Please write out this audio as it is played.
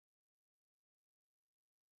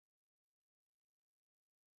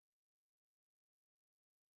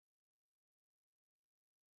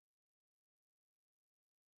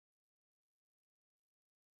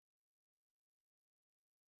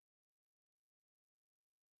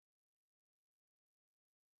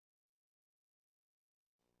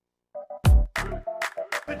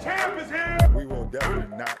The champ is here. We will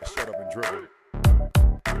definitely not shut up and dribble.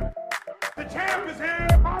 The champ is here.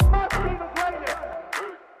 I must be the greatest.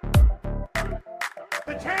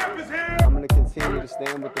 The champ is here. I'm going to continue to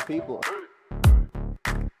stand with the people.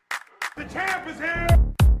 The champ is here.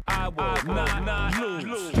 I will not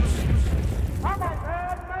lose. I'm a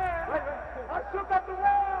bad man. I shook up the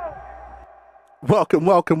world.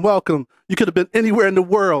 Welcome. You could have been anywhere in the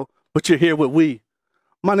world, but you're here with we.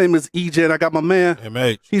 My name is EJ, and I got my man.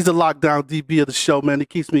 MH. He's the lockdown DB of the show, man. He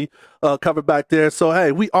keeps me covered back there. So,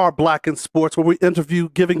 hey, we are Black in Sports, where we interview,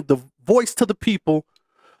 giving the voice to the people,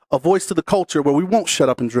 a voice to the culture, where we won't shut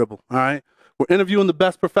up and dribble, all right? We're interviewing the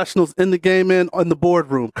best professionals in the game and in the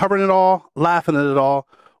boardroom, covering it all, laughing at it all,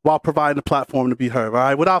 while providing a platform to be heard, all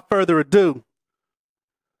right? Without further ado,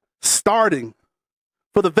 starting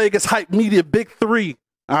for the Vegas Hype Media Big Three,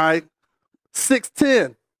 all right?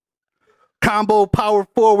 6'10", combo power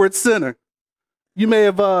forward center. You may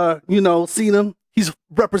have, seen him. He's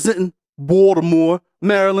representing Baltimore,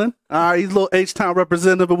 Maryland. All right, he's a little H-Town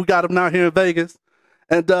representative, but we got him now here in Vegas.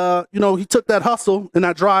 And, he took that hustle and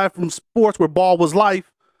that drive from sports where ball was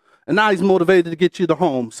life, and now he's motivated to get you to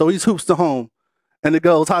home. So he's hoops to home. And it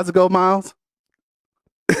goes, how's it go, Miles?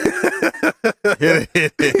 Hit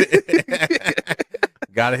it.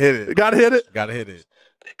 Gotta hit it. Gotta hit it? Gotta hit it.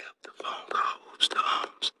 Pick up the phone call, hoops to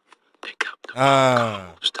homes. Pick up the phone call,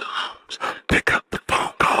 hoops to homes. Pick up the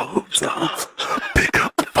phone call, hoops to homes. Pick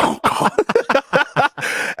up the phone call.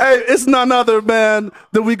 Hey, it's none other, man,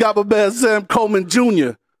 than we got my man Sam Coleman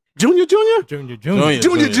Jr. Junior.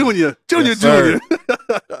 Yes, sir.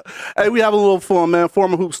 Hey, we have a little fun, man.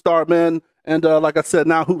 Former hoop star, man. And like I said,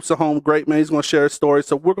 now hoops are home. Great, man. He's going to share his story.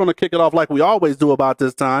 So we're going to kick it off like we always do about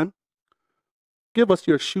this time. Give us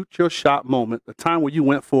your shoot your shot moment, the time where you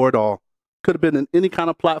went for it all. Could have been in any kind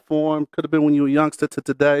of platform. Could have been when you were a youngster to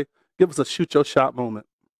today. Give us a shoot your shot moment.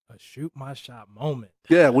 A shoot my shot moment.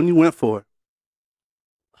 Yeah, when you went for it.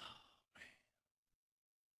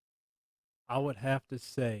 I would have to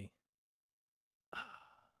say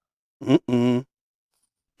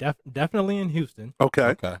definitely in Houston. Okay.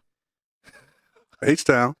 Okay.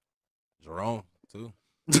 H-Town. Jerome, too.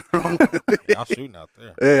 Jerome. Y'all shooting out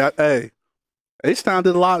there. Hey. H-Town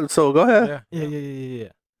did a lot, so go ahead. Yeah.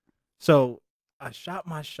 So I shot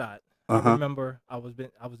my shot. Uh-huh. I remember I was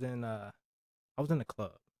in the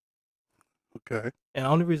club. Okay. And the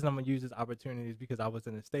only reason I'm gonna use this opportunity is because I was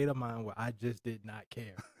in a state of mind where I just did not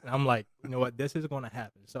care. And I'm like, you know what, this is gonna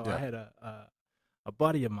happen. So Yeah. I had a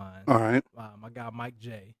buddy of mine, All right. my guy Mike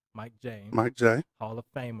James, Mike J. Hall of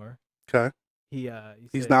Famer. Okay. He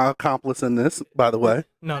He's said, now accomplice in this, by the way.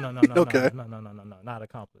 No, Okay. no, not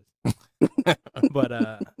accomplice.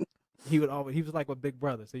 But he was like with Big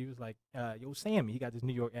Brother, so he was like, yo, Sammy. He got this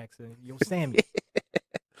New York accent. Yo, Sammy.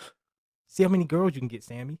 See how many girls you can get,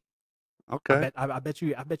 Sammy. Okay. I bet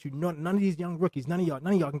you none of these young rookies, none of y'all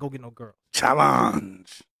can go get no girls.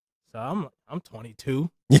 Challenge. So I'm 22,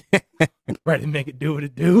 ready to make it do what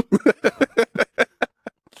it do.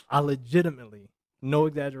 I legitimately, no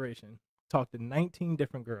exaggeration, talked to 19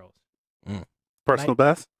 different girls. Personal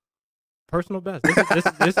best? Personal best. This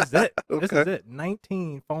is it. This is Okay. it.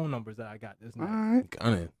 19 phone numbers that I got this All night. right.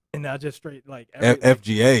 Gunning. And I just straight like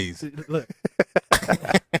FGAs. Look,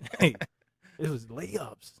 hey, it was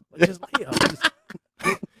layups, like, just layups.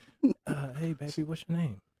 Hey, baby, what's your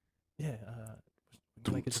name? Yeah, would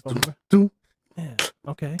you like his phone number? Doom, Yeah,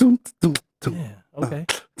 okay. doom, doom, doom, Yeah, okay.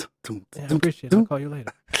 doom, Yeah, I doom, appreciate it. I'll call you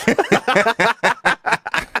later.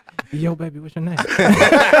 Yo, baby, what's your name?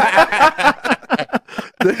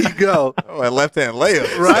 There you go. Oh, a left-hand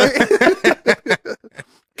layup. Right?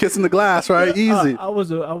 Kissing the glass, right? Easy. I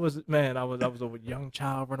was a young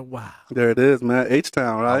child running wild. There it is, man.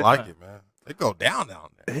 H-Town, I right? like it, man. It go down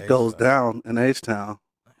there. It goes down in H-Town.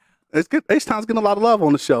 It's good. H-Town's getting a lot of love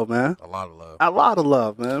on the show, man. A lot of love. A lot of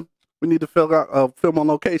love, man. We need to film on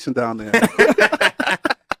location down there.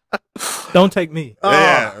 Don't take me.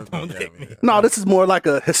 Don't take me. No, this is more like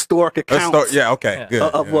a historic account Okay, Yeah. good.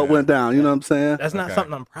 of what went down. You know what I'm saying? That's not Okay.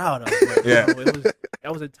 something I'm proud of. But, Yeah.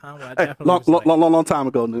 that was a time where I Hey, definitely long, was like, long time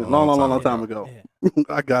ago, dude. Long Long time ago. Yeah.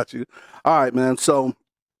 I got you. All right, man. So,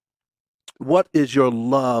 what is your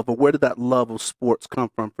love, or where did that love of sports come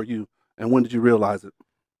from for you, and when did you realize it?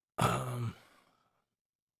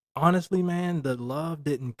 Honestly, man, the love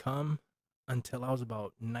didn't come until I was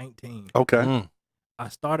about 19. Okay. Mm. I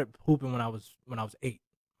started hooping when I was 8.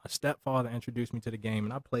 My stepfather introduced me to the game,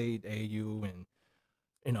 and I played AU and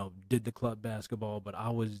did the club basketball, but I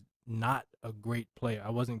was not a great player. I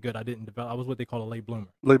wasn't good. I didn't develop. I was what they call a late bloomer.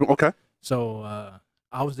 Okay. So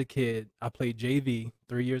I was the kid. I played JV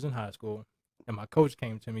 3 years in high school. And my coach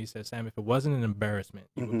came to me and said, Sam, if it wasn't an embarrassment,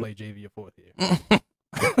 you would play JV your 4th year.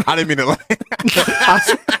 I didn't mean to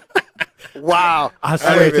Wow. I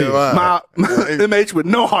swear to you. My MH with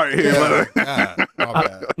no heart here, brother. God, my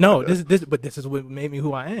bad. No, this is what made me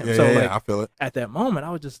who I am. Yeah, So yeah, like I feel it. at that moment,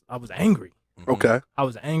 I was angry. Okay. I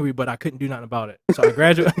was angry, but I couldn't do nothing about it. So I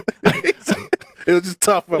graduated. It was just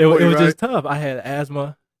tough. it was just tough. I had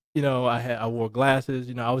asthma. You know, I wore glasses.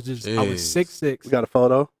 You know, I was Jeez. 6'6". We got a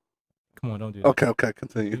photo. Come on, don't do that. Okay,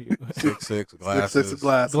 continue. 6'6", glasses. 6'6"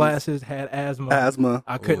 glasses. Glasses, had asthma. Asthma.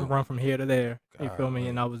 I couldn't Ooh. run from here to there. You God, feel me? man.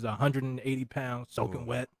 And I was 180 pounds, soaking Ooh.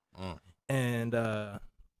 wet. Mm. And I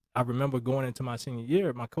remember going into my senior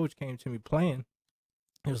year, my coach came to me playing.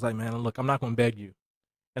 He was like, man, look, I'm not going to beg you.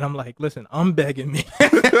 And I'm like, listen, I'm begging me.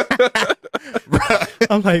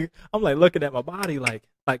 I'm like looking at my body like,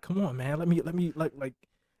 come on, man, let me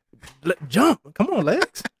jump. Come on,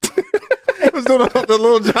 legs. It was doing the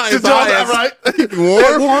little giant right? Keep you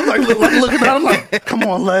warm. Like looking at him like, come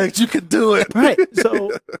on, legs, you can do it. Right.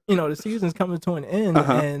 So, you know, the season's coming to an end,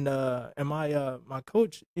 Uh-huh. and my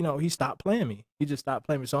coach, you know, he stopped playing me. He just stopped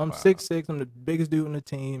playing me. So I'm Wow. 6'6", I'm the biggest dude on the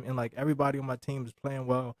team, and like everybody on my team is playing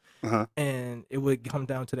well. Uh-huh. And it would come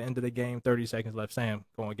down to the end of the game, 30 seconds left. Sam,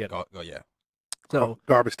 go and get it. Go, yeah. So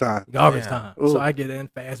Garbage time. garbage Yeah. time. Ooh. So I get in,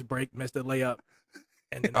 fast break, missed the layup,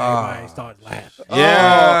 and then everybody starts laughing.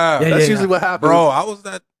 Yeah. Yeah, That's yeah. usually what happens. Bro, I was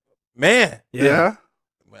that man. Yeah.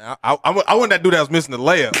 Man, I wasn't that dude that was missing the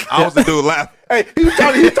layup. I was the dude laughing. Hey, he was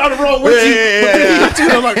trying to roll with you. Yeah, But then yeah. he hit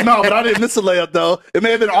you. I'm like, no, but I didn't miss a layup though. It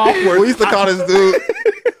may have been awkward. We used to call this dude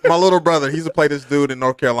my little brother. He used to play this dude in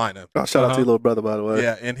North Carolina. Oh, shout out to Uh-huh. your little brother, by the way.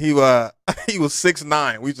 Yeah, and he was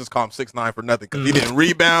 6'9". We just call him 6'9" for nothing because he didn't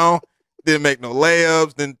rebound, didn't make no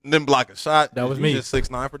layups, didn't block a shot. That was He me. Just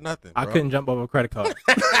 6'9" for nothing. I bro. couldn't jump over a credit card.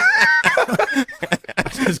 I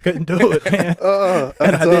just couldn't do it, man.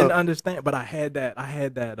 And I didn't understand, but I had that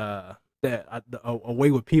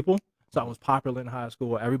away with people. So I was popular in high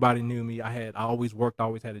school. Everybody knew me. I always worked,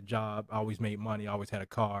 always had a job, I always made money, always had a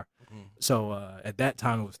car. Mhm. So at that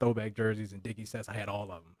time it was throwback jerseys and Dickie sets. I had all of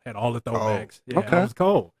them. Had all the throwbacks. Yeah, okay. I was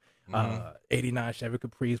cold. Mhm. 89 Chevy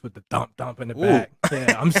Caprice with the dump in the Ooh. back.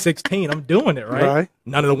 Yeah, I'm 16. I'm doing it, right? Right.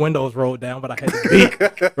 None of the windows rolled down, but I had to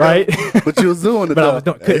beat, right? But you was doing it But I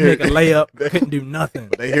though. was couldn't make a layup, couldn't do nothing.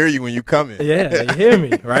 They hear you when you come in. Yeah, they hear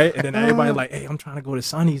me, right? And then everybody like, hey, I'm trying to go to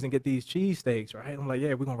Sonny's and get these cheesesteaks, right? I'm like,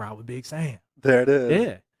 yeah, we're gonna ride with Big Sam. There it is.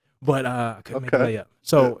 Yeah. But I couldn't make Okay. a layup.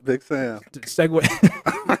 So Big Sam. to segue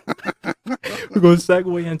we're gonna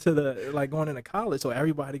segue into going into college. So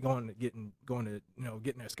everybody going to getting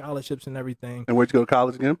their scholarships and everything. And where'd you go to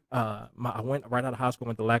college again? I went right out of high school,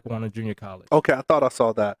 went to Lackawanna Junior College. Okay, I thought I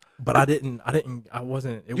saw that. But it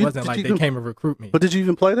wasn't did like you they do- came to recruit me. But did you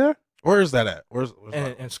even play there? Where is that at? Where's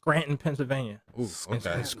in Scranton, Pennsylvania. Ooh,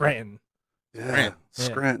 okay. In Scranton. Yeah. Scranton.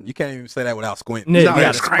 Scranton. You can't even say that without squinting. Yeah, No, yeah,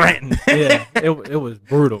 it's Scranton. Yeah, it was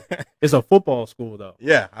brutal. It's a football school though.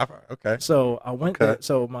 Yeah. Okay. So I went Okay. there.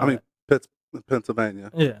 So my I mean,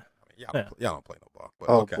 Pennsylvania. yeah. Y'all, Yeah. y'all don't play no ball. But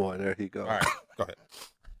Oh okay. boy, there he goes. All right. Go ahead.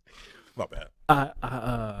 My bad.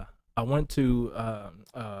 I went to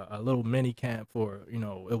a little mini camp for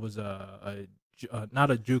it was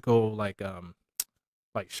not a JUCO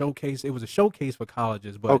like showcase. It was a showcase for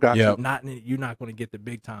colleges, but Oh, gotcha. Yeah. you're not going to get the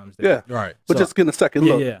big times there. Yeah. Right. But So- just getting a second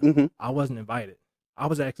Yeah, look. yeah. Mhm. I wasn't invited. I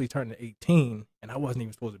was actually turning 18, and I wasn't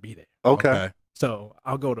even supposed to be there. Okay. So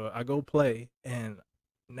I go play, and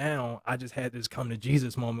now I just had this come to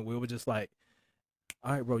Jesus moment where it was just like,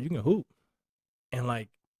 all right, bro, you can hoop, and like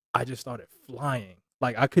I just started flying.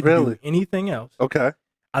 Like I couldn't Really? do anything else. Okay.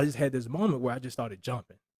 I just had this moment where I just started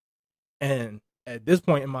jumping, and at this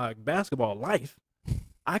point in my basketball life,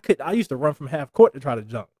 I used to run from half court to try to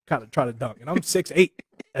dunk, and I'm 6'8"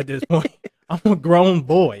 at this point. I'm a grown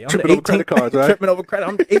boy. I'm Tripping over credit cards, right? Tripping over credit.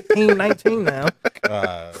 I'm 18, 19 now,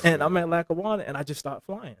 Uh, and I'm at Lackawanna, and I just start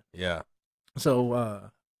flying. yeah.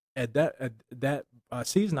 So at that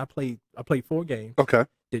season, I played 4 games. Okay.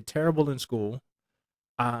 Did terrible in school.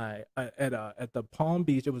 I at the Palm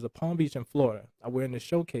Beach. It was a Palm Beach in Florida. I went in the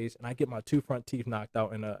showcase, and I get my 2 front teeth knocked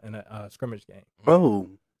out in a scrimmage game. Oh.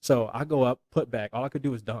 So I go up, put back. All I could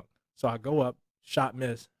do was dunk. So I go up, shot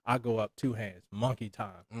miss. I go up 2 hands, monkey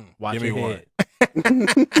time. Watch Give me your one. head.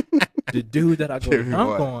 The dude that I go Give me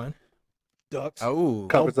dunk one. on ducks, Oh.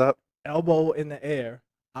 Covers up. elbow in the air.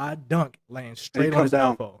 I dunk, laying straight on comes his down.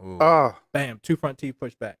 elbow. Ooh. Oh. Bam, 2 front teeth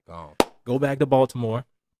pushed back. Gone. Go back to Baltimore.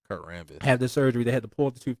 Kurt Rambis. Had the surgery. They had to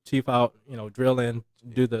pull the teeth out. Drill in,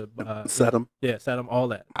 do the Set him. yeah, set them, all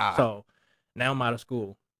that. Ah. So now I'm out of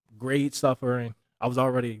school. Grade suffering. I was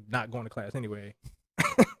already not going to class anyway.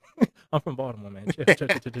 I'm from Baltimore, man. So,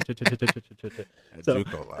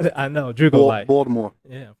 JUCO life. I know, JUCO life. Baltimore.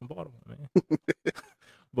 Yeah, I'm from Baltimore, man.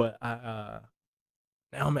 But now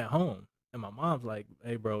I'm at home, and my mom's like,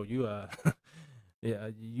 "Hey, bro, you yeah,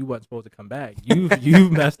 you wasn't supposed to come back. You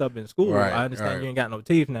messed up in school. Right, I understand right. you ain't got no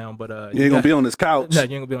teeth now, but You ain't gonna be on this couch. no, you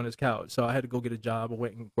ain't gonna be on this couch." So I had to go get a job. I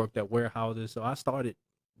went and worked at warehouses. So I started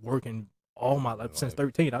working all my life since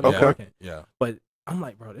 13. I've been Okay. working, Yeah. but I'm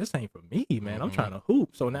like, bro, this ain't for me, man. I'm Mhm. trying to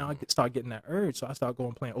hoop. So now I start getting that urge. So I start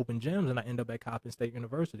going playing open gyms, and I end up at Coppin State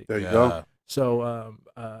University. There you Yeah. go. So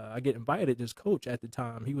I get invited. This coach at the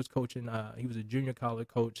time, he was coaching. He was a junior college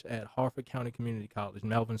coach at Harford County Community College,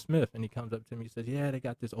 Melvin Smith, and he comes up to me. He says, "Yeah, they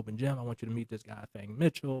got this open gym. I want you to meet this guy, Fang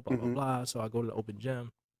Mitchell." Blah blah Mhm. blah. So I go to the open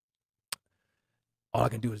gym. All I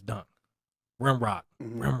can do is dunk, rim rock,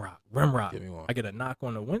 Mhm. rim rock, rim rock. Give me one. I get a knock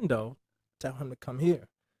on the window. Tell him to come here.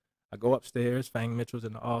 I go upstairs. Fang Mitchell's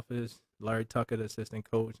in the office. Larry Tucker, the assistant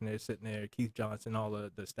coach, and they're sitting there. Keith Johnson, all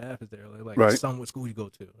the staff is there. They're like, Right. "Son, what school you go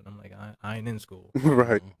to?" And I'm like, I ain't in school.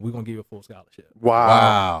 Right. We're gonna give you a full scholarship Wow.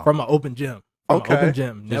 Wow. from an open gym. From an Okay. open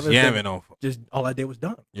gym. Just Never yamming on. just all I did was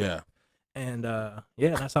dunk. Yeah. And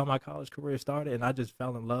yeah, that's how my college career started. And I just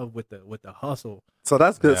fell in love with the hustle. So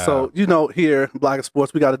that's good. Yeah. So, here in Black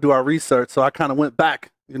Sports, we got to do our research. So I kind of went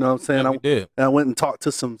back, you know what I'm saying? Yeah, we did. I went and talked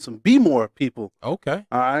to some Be More people. Okay.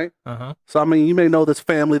 All right. Uh-huh. So, I mean, you may know this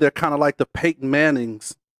family. They're kind of like the Peyton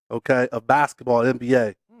Mannings, okay, of basketball,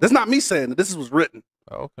 NBA. This is not me saying it. This was written.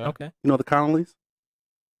 Okay. Okay. You know the Connollys?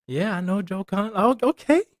 Yeah, I know Joe Con. Oh,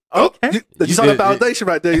 okay. Okay. You saw the did- validation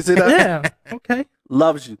right there. You see that? Yeah. Okay.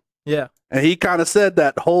 Loves you. Yeah. And he kind of said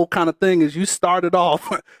that whole kind of thing is you started off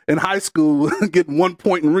in high school getting 1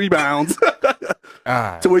 point in rebounds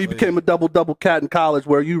to where you became a double cat in college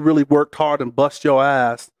where you really worked hard and bust your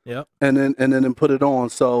ass Yep. and then put it on.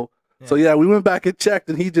 So yeah, we went back and checked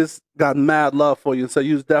and he just got mad love for you. And so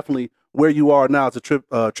you was definitely where you are now. It's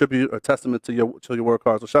a tribute or testament to your work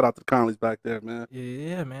hard. So shout out to the Connollys back there, man.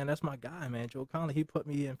 Yeah, man. That's my guy, man. Joe Conley, he put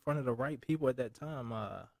me in front of the right people at that time.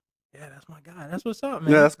 Yeah, that's my guy. That's what's up,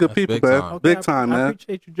 man. Yeah, that's good That's people, big man. time. Big time, I man.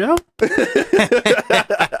 appreciate you, Joe. man.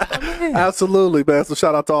 Absolutely, man. So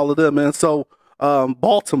shout out to all of them, man. So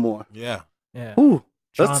Baltimore. Yeah. Yeah. Ooh,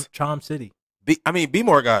 Charm City. B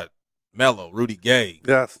More got Mello, Rudy Gay,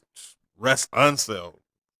 yes. Rest Unseld,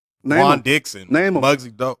 Name Juan 'em. Dixon, Name 'em.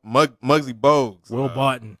 Muggsy Bogues, Will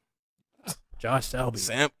Barton. Josh Selby.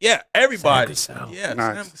 Sam. Yeah, everybody. Sam Cassell. Yeah,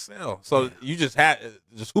 Nice. Sam Cassell. So you just had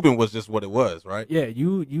just hooping was just what it was, right? Yeah,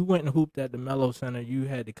 you went and hooped at the Mello Center. You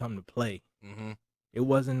had to come to play. Mm-hmm. It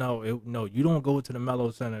wasn't no. You don't go to the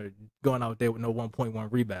Mello Center going out there with no 1.1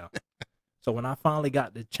 rebound. So when I finally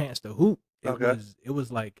got the chance to hoop, it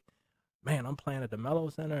was like, man, I'm playing at the Mello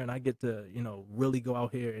Center and I get to really go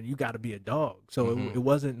out here and you got to be a dog. So Mhm. it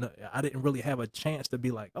wasn't. I didn't really have a chance to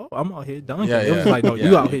be like, oh, I'm out here dunking. Yeah, It was like, no, yeah,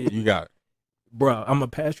 you out here, You got it. bro. I'm gonna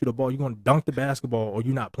pass you the ball. You gonna dunk the basketball or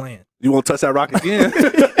you not playing. You won't touch that rock again.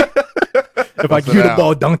 If I Bust give you it the out.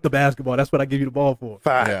 ball, dunk the basketball. That's what I give you the ball for.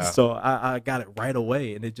 Facts. Yeah. So I got it right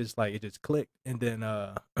away, and it just clicked. And then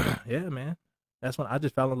yeah, man, that's when I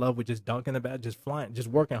just fell in love with just dunking the bat, just flying, just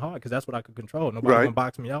working hard because that's what I could control. Nobody Right. gonna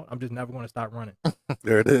box me out. I'm just never gonna stop running.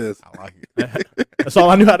 There it is. I like it. That's all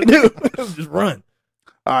I knew how to do. Just run.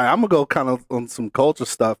 All right, I'm gonna go kind of on some culture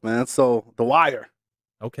stuff, man. So The Wire.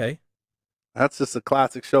 Okay. That's just a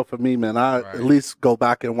classic show for me, man. I Right. at least go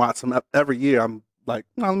back and watch them every year. I'm like,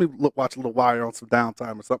 let me watch a little Wire on some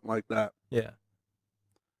downtime or something like that. Yeah.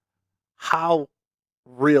 How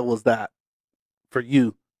real was that for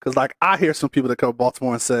you? Because like I hear some people that come to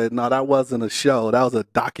Baltimore and say, no, that wasn't a show. That was a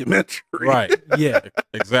documentary. Right. Yeah.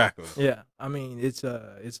 Exactly. Yeah. I mean, it's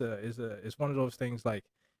one of those things like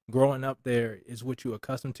growing up there is what you're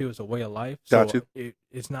accustomed to. It's a way of life. So Got you.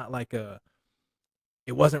 It's not like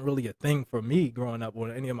it wasn't really a thing for me growing up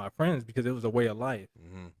with any of my friends because it was a way of life.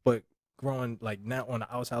 Mm-hmm. But growing like now on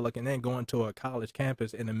the outside looking in, going to a college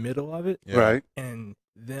campus in the middle of it, Yeah. Right. and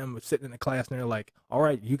them sitting in the class and they're like, all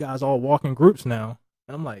right, you guys all walk in groups now.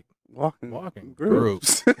 And I'm like, Walking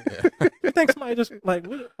Groups. you think somebody just like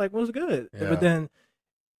what's good? Yeah. But then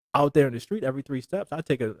out there in the street, every 3 steps, I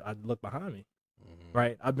look behind me. Mhm.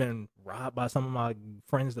 Right. I've been robbed by some of my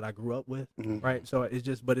friends that I grew up with. Mhm. Right. So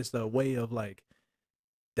it's the way of like,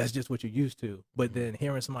 that's just what you're used to. But Mhm. then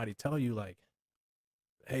hearing somebody tell you like,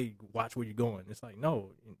 hey, watch where you're going. It's like,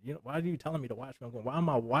 no, why are you telling me to watch where I'm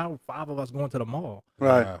going? Why are 5 of us going to the mall?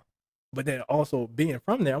 Right. Yeah. But then also being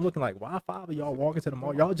from there, I'm looking like, why 5 of y'all walking to the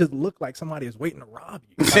mall? Y'all just look like somebody is waiting to rob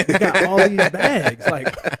you. Like, you got all these bags.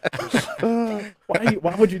 Like,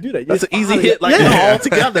 why would you do that? That's an It's easy 5 hit, like yeah. all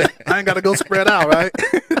together. I ain't got to go spread out, right?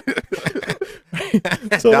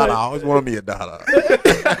 So Dada, like, I always wanted to be a Dada.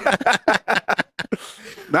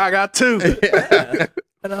 Now I got 2.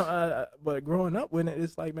 And but growing up with it,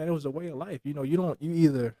 it's like, man, it was a way of life. You know, you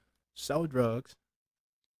either sell drugs,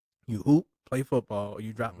 you hoop, play football, or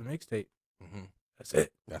you drop a mixtape. Mhm. That's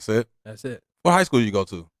it. That's it. That's it. What high school did you go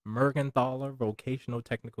to? Mergenthaler Vocational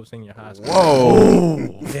Technical Senior High School.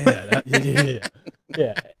 Whoa.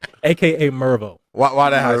 Yeah. AKA Mervo. Why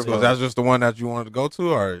that high Mervo. school? That's just the one that you wanted to go to,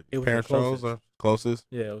 or It was parents the chose, or closest?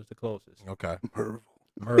 Yeah, it was the closest. Okay.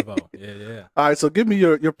 Mervo. Yeah. All right, so give me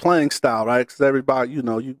your playing style, right? Because everybody,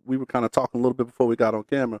 we were kind of talking a little bit before we got on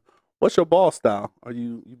camera. What's your ball style? Are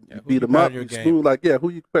you Yeah, who beat you them up, compare you your smooth? Like, who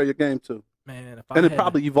you compare your game to? Man, if And I it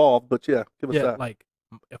probably evolved, but give us that. like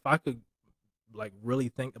if I could like really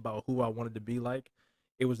think about who I wanted to be like,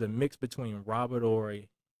 it was a mix between Robert Ory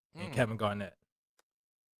and Kevin Garnett.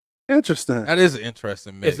 Interesting. That is an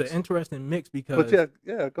interesting mix. It's an interesting mix because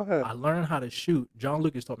But go ahead. I learned how to shoot. John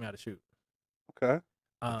Lucas taught me how to shoot. Okay.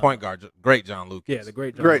 Point guard, great John Lucas. Yeah, the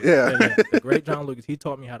great John Great, Lucas. yeah. The great John Lucas. He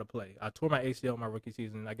taught me how to play. I tore my ACL my rookie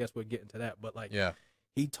season. I guess we'll get into that. But Yeah.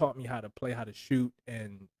 he taught me how to play, how to shoot.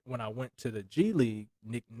 And when I went to the G League,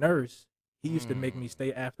 Nick Nurse, he used to make me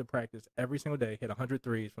stay after practice every single day, hit 100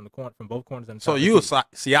 threes from both corners. And So you was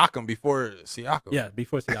Siakam before Siakam. Yeah,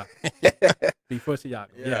 before Siakam. Before Siakam.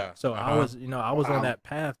 Yeah. Yeah. So I was Wow. on that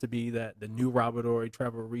path to be the new Robert Ory,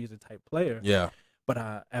 Trevor Ariza type player. Yeah. But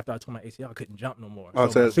after I tore my ACL, I couldn't jump no more. Oh,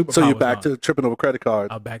 my so superpower you're was back gone. to tripping over credit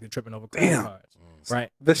cards. I'm back to tripping over credit Damn. cards. Right.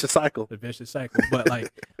 Vicious cycle. The vicious cycle. But like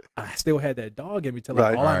I still had that dog in me till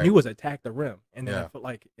Right. all I Right. knew was attack the rim. And then Yeah. I felt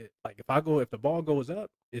like if the ball goes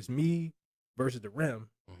up, it's me versus the rim.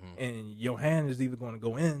 Mhm. And your hand is either going to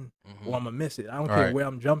go in Mhm. or I'm gonna miss it. I don't Right. care where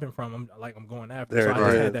I'm jumping from. I'm going after. There So it I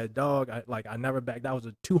just is. had that dog. I never backed. I was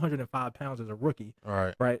a 205 pounds as a rookie, All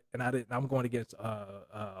right. right? And I'm going against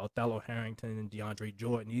Othello Harrington and DeAndre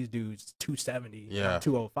Jordan. These dudes 270, Yeah.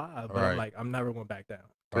 205. But Right. I'm never going back down.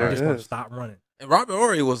 There I'm just it going to is. stop running And Robert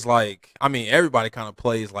Ory was like, I mean, everybody kind of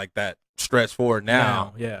plays like that stretch forward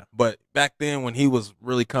now. Yeah, But back then, when he was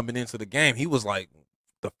really coming into the game, he was like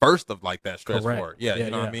the first of like that stretch Correct. forward. Yeah, Yeah,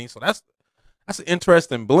 you know what I yeah. mean? So that's an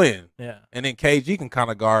interesting blend. yeah. And then KG can kind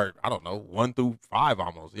of guard, I don't know, 1 through 5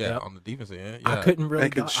 almost. Yeah, Yep. on the defensive end. I Yeah. couldn't really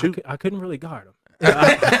And can guard, shoot. I couldn't really guard him.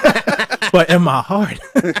 But in my heart,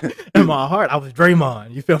 I was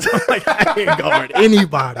Draymond. You feel me? Like I can't guard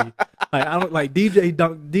anybody. Like I don't like DJ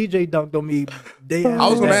dunked on me day after I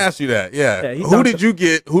was gonna day. ask you that. Yeah. Yeah, he Who dunked- did you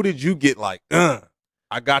get? Who did you get? Like, I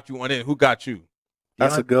got you one in. Who got you?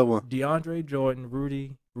 That's a good one. DeAndre Jordan,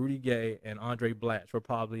 Rudy Gay, and Andre Blatch were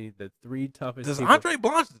probably the 3 toughest. Does people. Andre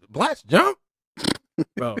Blatch jump?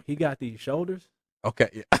 Bro, he got these shoulders. Okay.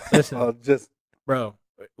 Yeah. Listen, Just bro,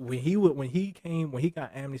 when he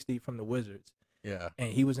got amnesty from the Wizards, Yeah.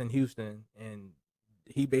 and he was in Houston, and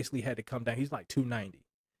he basically had to come down. He's like 290.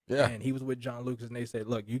 Yeah. And he was with John Lucas, and they said,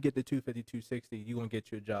 "Look, you get the 250, 260, you're gonna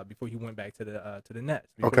get your job." Before he went back to the Nets,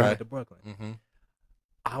 before Okay. he went to Brooklyn. Mm-hmm.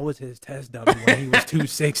 I was his test dummy when he was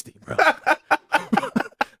 260, bro.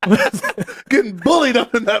 getting bullied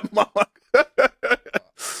up in that mark.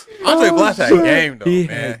 Andre Blatch had shit. game though, He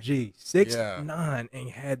man. had 6'9" Yeah. and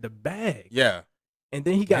had the bag. Yeah. And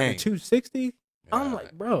then he got Dang. the 260. I'm Yeah.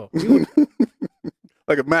 like, bro, you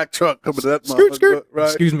Like a Mack truck coming to that skirt, mark. skirt. Right.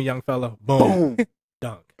 Excuse me, young fella. Boom, Boom.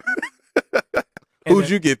 dunk. Who'd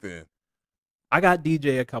then you get then? I got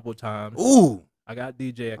DJ a couple times. Ooh. I got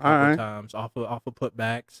DJ a couple right. times off of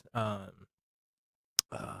putbacks.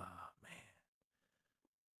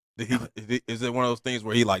 Is it one of those things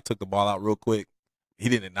where he like took the ball out real quick? He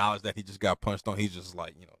didn't acknowledge that he just got punched on. He's just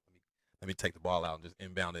like, let me take the ball out and just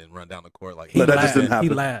inbound it and run down the court. Like He But that laughed. just didn't happen.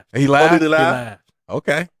 He laughed. he Oh, laughed. did he He laugh? laughed.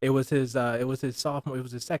 Okay. It was his sophomore. It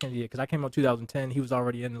was his second year because I came out 2010. He was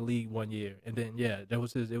already in the league 1 year, and then it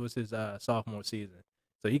was his sophomore season.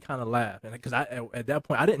 So he kind of laughed, and because at that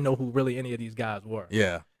point I didn't know who really any of these guys were.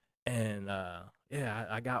 Yeah. And I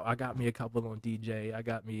got me a couple on DJ. I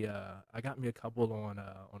got me a couple on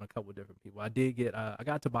a couple different people. I did get I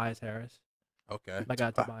got Tobias Harris. Okay. I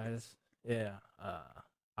got Tobias. Yeah.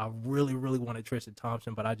 I really wanted Tristan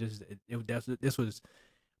Thompson, but this was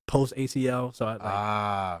post ACL,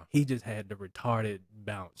 so he just had the retarded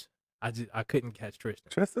bounce. I couldn't catch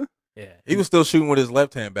Tristan. Tristan? Yeah. He was still shooting with his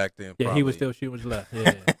left hand back then. Yeah, he was probably. still shooting with his left.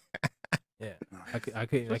 Yeah. Yeah. I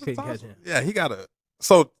couldn't Tristan catch Thompson? him. Yeah, he got a.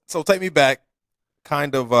 So take me back,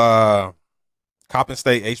 kind of Coppin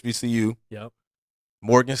State, HBCU, Yep.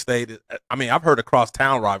 Morgan State. I mean, I've heard of cross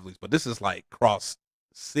town rivalries, but this is like cross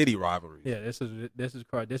city rivalries. Yeah, this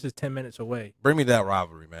is 10 minutes away. Bring me that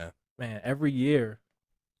rivalry, man. Man, every year,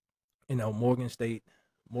 Morgan State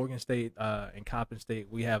and Coppin State,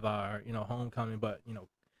 we have our, homecoming, but,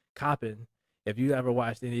 Coppin if you ever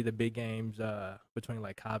watched any of the big games between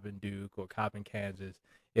like Cobb and Duke or Cobb and Kansas,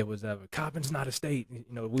 it was Cobbin's not a state. You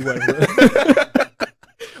know, we were.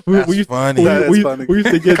 That's funny. That is funny. We used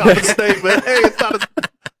to get Common that. statement. Hey, it's not.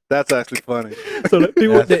 That's actually funny. So the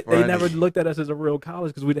people That's they funny. never looked at us as a real college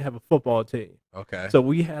because we didn't have a football team. Okay. So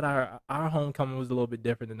we had our homecoming was a little bit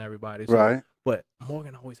different than everybody. So, Right. But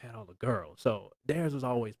Morgan always had all the girls, so theirs was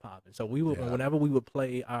always popping. So we would Yeah. whenever we would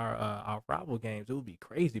play our rival games, it would be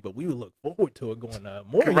crazy. But we would look forward to it going to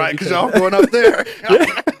Morgan. Right, because y'all going up there.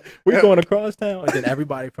 Yeah. We're going across town, and then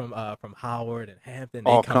everybody from Howard and Hampton,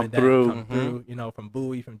 they All coming come down, through. come through, you know, from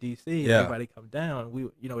Bowie, from DC, and Yeah. everybody come down. We,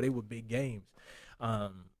 you know, they were big games.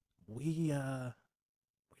 We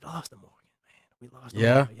lost to Morgan, man. We lost. To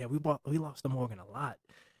Yeah? Morgan. Yeah, we lost to Morgan a lot.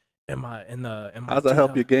 In my How's that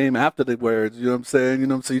help your game after the words? You know what I'm saying? You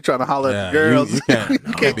know what I'm saying? You're trying to holler Yeah, at the girls.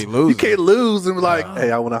 you can't be losing. You can't lose and be like, No.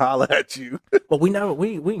 hey, I want to holler at you. But we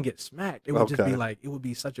didn't get smacked. It would just Okay. be like it would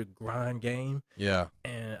be such a grind game. Yeah.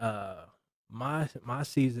 And my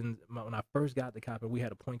season when I first got to Coppin, we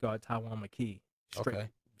had a point guard Taiwan McKee,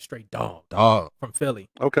 straight dog Dog. from Philly.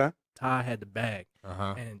 Okay. Ty had the bag,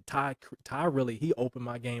 and Ty really he opened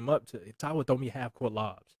my game up to. Ty would throw me half court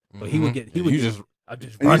lobs, but he would get I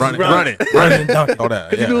just And you run, just run it. and dunk it. Throw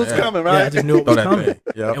that. You knew it was coming, Yeah, I right? just knew it Throw was that coming. thing.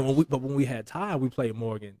 Yep. And when we had Ty, we played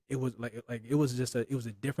Morgan. It was like it was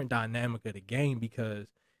a different dynamic of the game because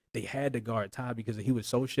they had to guard Ty because he was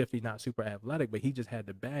so shifty, not super athletic, but he just had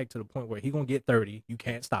the bag to the point where he gonna get 30. You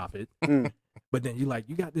can't stop it. Mm. But then you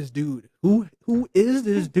got this dude. Who is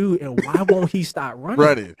this dude, and why won't he stop running?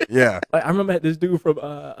 Ready. Yeah. Like, I remember this dude from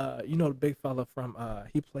you know, the big fella from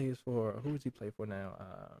he plays for, who does he play for now?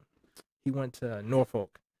 He went to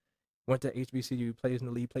Norfolk, went to HBCU, plays in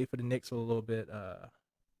the league, played for the Knicks a little bit.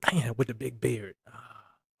 Man, with the big beard.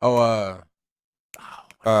 Quinn.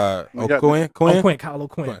 Kyle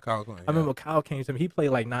O'Quinn. Kyle Quinn. I remember Kyle came to me. He played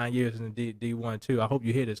like 9 years in the D1 too. I hope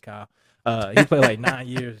you hear this, Kyle. He played like 9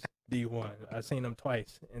 years D1. I seen him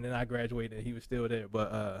twice, and then I graduated. And he was still there,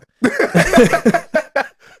 but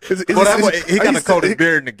He got the coldest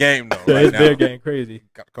beard in the game though. yeah, right his now. beard getting crazy.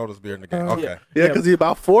 Got the coldest beard in the game. Okay. Yeah, because he's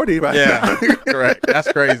about 40 right Yeah. now. Correct.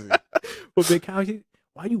 That's crazy. But Big Kyle,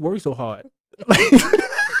 why you work so hard?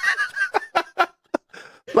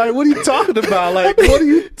 Like, what are you talking about? Like, what are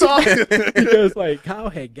you talking? Because like Kyle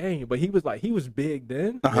had game, but he was big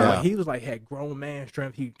then. Uh-huh. Like, he was like had grown man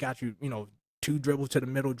strength. He got you, you know, 2 dribbles to the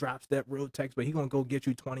middle, drop step, real text, but he gonna go get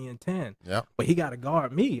you 20 and 10. Yep. But he gotta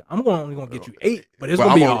guard me. I'm only gonna get you 8, but it's Well,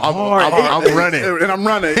 gonna be I'm a gonna- hard. I'm running. And I'm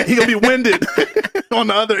running. He gonna be winded on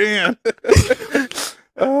the other end. I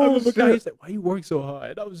Oh, remember Kyle, he shit. said, "Why you work so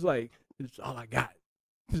hard?" And I was like, "This is all I got.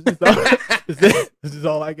 This is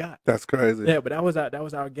all I got." That's crazy. Yeah, but that was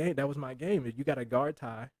our game. That was my game. You got to guard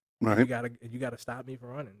Ty. You Right. gotta stop me from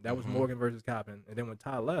running. That was Mhm. Morgan versus Coppin. And then when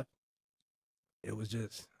Ty left, it was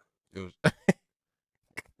just It was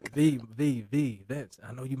Vince.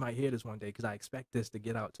 I know you might hear this one day because I expect this to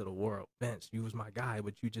get out to the world. Vince, you was my guy,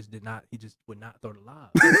 but you just did not. He just would not throw the lob.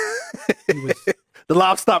 He was The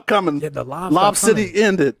lob stopped coming. yeah, the lob. Lob stopped City coming.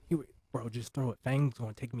 ended. Bro, just throw it. Fang's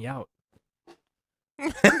gonna take me out.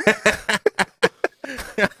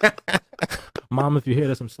 Mom, if you hear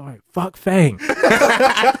this, I'm sorry. Fuck Fang. Throw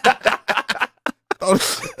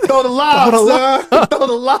the lob, son. Throw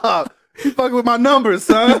the lob. You fucking with my numbers,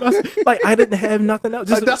 son. Like I didn't have nothing else.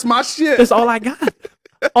 Just, Like, that's my shit. that's all I got.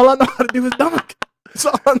 All I know how to do is dunk. That's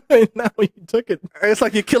all I know. Now you took it. It's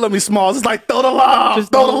like you're killing me, Smalls. It's like, throw the lob.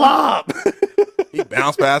 Just throw throw the the lob. he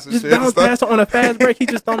bounced past and Just shit. and bounce stuff. pass on a fast break. He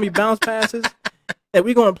just throwing me bounce passes. And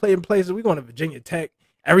we're going to play in places. We're going to Virginia Tech.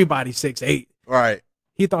 Everybody's 6'8". Right.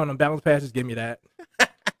 He throwing them bounce passes. Give me that.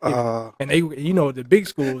 Uh, And they, you know, the big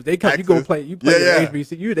schools, they come. You go Texas. play. You play Yeah, with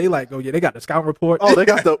HBCU. They like, oh yeah, they got the scout report. oh, they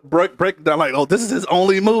got the break down like, oh, this is his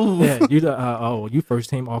only move. Yeah, you the you first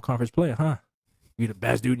team all conference player, huh? You the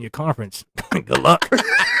best dude in your conference. Good luck.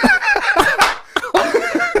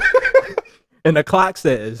 And the clock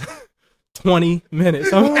says 20 minutes.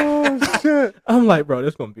 Oh, shit. I'm like, bro,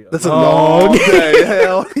 this gonna be a That's a long long game. day.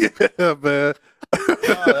 Hell yeah, man.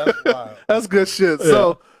 That's good shit.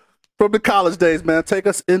 So, from the college days, man, take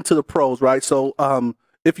us into the pros, right? So,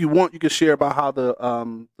 if you want, you can share about how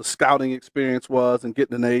the scouting experience was and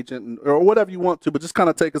getting an agent, or whatever you want to, but just kind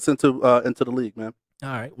of take us into the league, man. All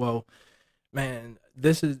right. Well, man,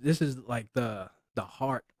 this is like the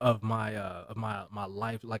heart of my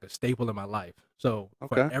life, like a staple in my life. So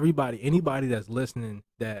for Okay. anybody that's listening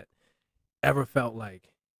that ever felt like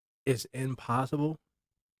it's impossible,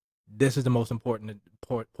 this is the most important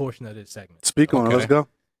portion of this segment. Speak on it. Okay. Let's go. I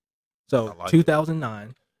So like it.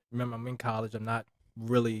 2009. Remember, I'm in college. I'm not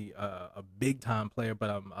really a big time player,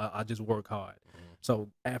 but I just work hard. So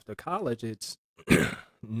after college, it's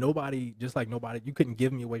nobody, just like nobody, you couldn't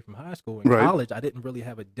give me away from high school. In Right. college, I didn't really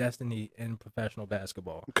have a destiny in professional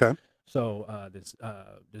basketball. Okay. So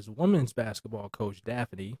this women's basketball coach,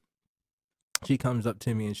 Daphne, she comes up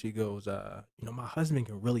to me and she goes, my husband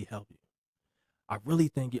can really help you. I really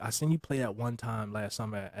think I seen you play that one time last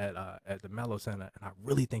summer at the Mello Center, and I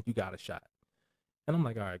really think you got a shot. And I'm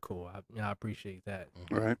like, all right, cool. I appreciate that.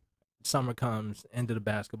 Right. Summer comes, end of the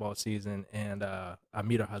basketball season, and I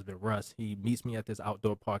meet her husband, Russ. He meets me at this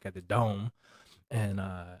outdoor park at the Dome, and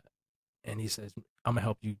he says, I'm gonna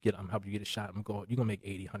help you get a shot. You're gonna make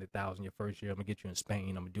 100,000 your first year. I'm gonna get you in Spain.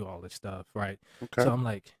 I'm gonna do all this stuff, right? Okay. So I'm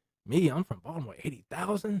like, I'm from Baltimore,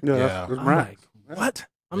 80,000. Yeah. Yeah. That's I'm right. like, what?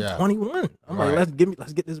 I'm Yeah. 21. I'm Right. like,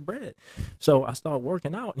 let's get this bread. So I start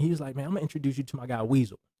working out, and he was like, man, I'm gonna introduce you to my guy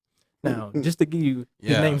Weasel. Now, just to give you,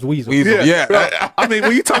 his Yeah. name's Weasel. Yeah. I mean,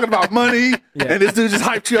 when you talking about money, Yeah. and this dude just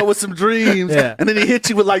hyped you up with some dreams, Yeah. and then he hit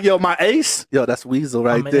you with like, "Yo, my ace, yo, that's Weasel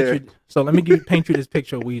right I'ma there." So let me paint you this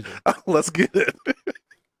picture of Weasel. Let's get it.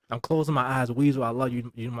 I'm closing my eyes. Weasel, I love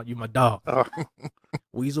you. You my dog. Oh.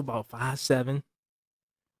 Weasel about 5'7",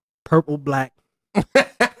 purple black,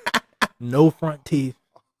 no front teeth,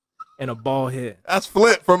 and a bald head. That's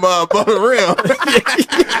Flip from Above the Rim.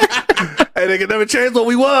 Hey, they can never change what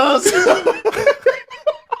we was.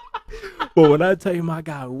 But when I tell you my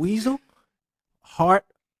guy Weasel, heart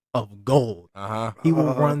of gold. He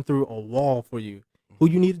will run through a wall for you. Who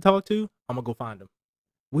you need to talk to? I'm gonna go find him.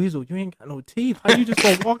 Weasel, you ain't got no teeth. How you just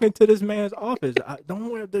gonna walk into this man's office? Don't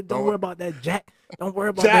worry about that Jack. Don't worry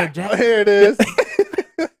about that Jack. Here it is.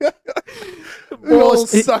 Little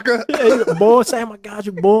sucker. Boy, Sam, I got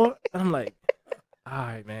you, boy. And I'm like, all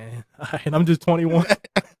right, man. All right, and I'm just 21.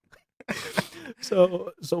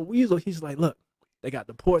 So Weasel, he's like, look, they got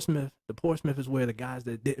the Portsmouth. The Portsmouth is where the guys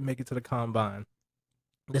that didn't make it to the combine.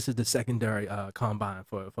 This is the secondary combine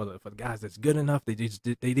for the guys that's good enough. They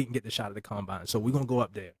didn't get the shot at the combine. So we're gonna go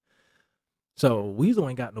up there. So Weasel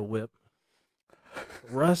ain't got no whip.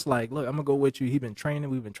 Russ like, look, I'm gonna go with you. We've been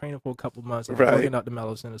training for a couple months. I'm Right. working out the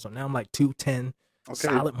Mello Center. So now I'm like 210,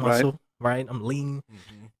 solid right. muscle, right? I'm lean.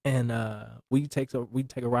 And we take a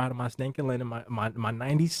ride in my stinking Lincoln, my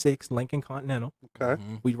 96 Lincoln Continental. Okay.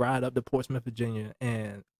 We ride up to Portsmouth, Virginia,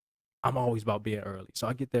 and I'm always about being early. So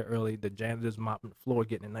I get there early. The janitor's mopping the floor,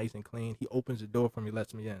 getting it nice and clean. He opens the door for me,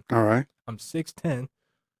 lets me in. All right. I'm 6'10".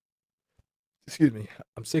 Excuse me.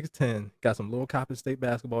 I'm 6'10". Got some Little Coppin State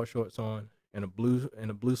basketball shorts on, and a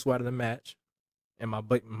blue sweater to match, and my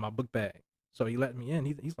book bag. So he let me in.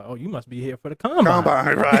 He's like, "Oh, you must be here for the combine."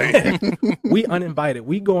 Combine, right? We uninvited.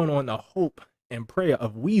 We going on the hope and prayer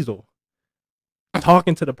of Weasel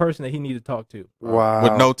talking to the person that he needed to talk to Wow.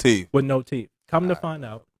 With no teeth. with no teeth. Come to find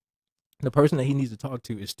out, the person that he needs to talk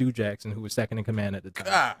to is Stu Jackson, who was second in command at the time,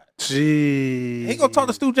 God. Gee. He gonna talk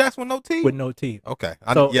to Stu Jackson with no teeth? with no teeth. Okay.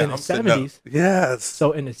 So in the I'm sitting up. 70s, Yes.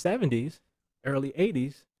 so in the 70s, early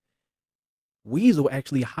 80s, Weasel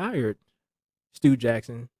actually hired Stu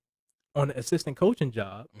Jackson on an assistant coaching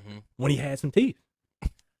job Mhm. when he had some teeth.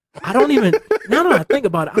 I don't even now that I think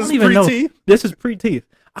about it, I This don't is even know. pre-teeth? This is pre-teeth.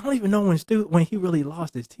 I don't even know when he really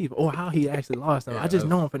lost his teeth or how he actually lost them. Yeah, I just that's-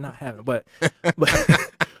 know him for not having them.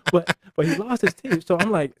 But he lost his teeth. So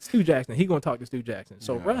I'm like, Stu Jackson, he gonna talk to Stu Jackson.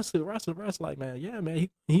 So Yeah. Russ like, man, yeah, man,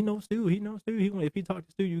 he knows Stu. He knows Stu. If he talks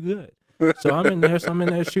to Stu, you good. So I'm in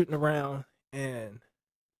there shooting around, and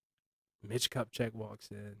Mitch Kupchak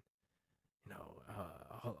walks in. You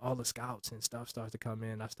know, all the scouts and stuff starts to come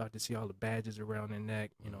in. I start to see all the badges around their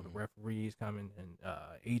neck. You know, the referees coming and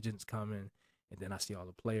agents coming, and then I see all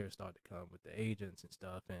the players start to come with the agents and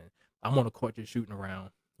stuff. And I'm on the court just shooting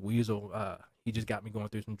around. Weasel, he just got me going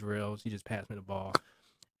through some drills. He just passed me the ball,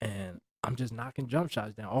 and I'm just knocking jump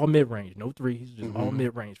shots down, all mid range, no threes, just all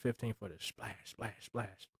mid range, 15-footer, splash, splash,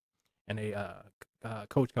 splash. And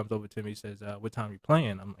coach comes over to me, says, "What time are you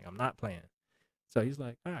playing?" I'm like, "I'm not playing." So he's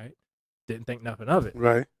like, "All right." Didn't think nothing of it,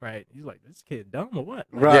 Right. right? He's like, "This kid dumb or what?"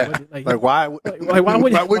 Right. Like, Like, why? why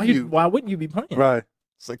wouldn't you? Why wouldn't you be playing? Right.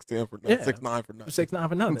 6'10" for Yeah. nothing. 6'9" for nothing. 6'9"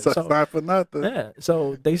 for nothing. So, So it's not for nothing. yeah,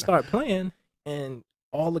 so they start playing, and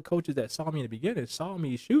all the coaches that saw me in the beginning saw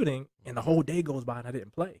me shooting, and the whole day goes by and I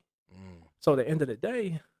didn't play. So at the end of the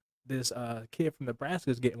day, this kid from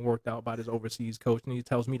Nebraska is getting worked out by this overseas coach, and he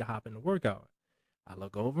tells me to hop in the workout. I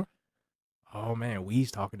look over. Oh man,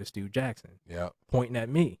 Wee's talking to Stu Jackson, Yeah. pointing at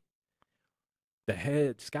me. The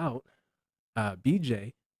head scout,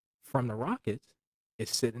 BJ, from the Rockets, is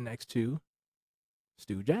sitting next to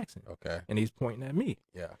Stu Jackson, Okay. and he's pointing at me.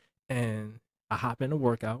 Yeah. And I hop in the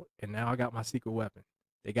workout, and now I got my secret weapon.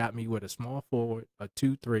 They got me with a small forward, a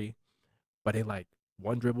 2-3, but they like,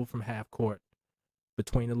 one dribble from half court,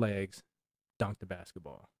 between the legs, dunk the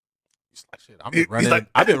basketball. He's like, shit,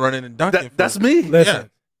 I've been running and dunking. That's me. Listen,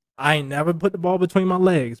 I ain't never put the ball between my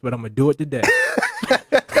legs, but I'm gonna do it today.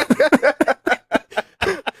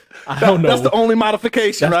 I don't know. That's the only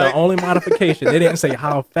modification, That's right? the only modification. They didn't say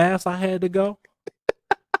how fast I had to go.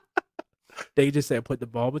 They just said put the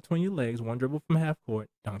ball between your legs, one dribble from half court,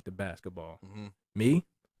 dunk the basketball. Mm-hmm. Me,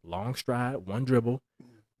 long stride, one dribble,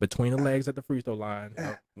 between the legs at the free throw line,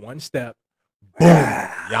 one step, boom.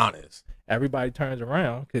 Giannis. Everybody turns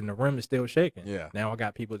around because the rim is still shaking. Yeah. Now I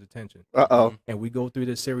got people's attention. Uh-oh. And we go through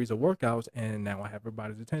this series of workouts, and now I have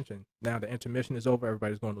everybody's attention. Now the intermission is over.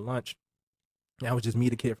 Everybody's going to lunch. Now it's just me,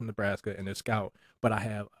 the kid from Nebraska, and the scout. But I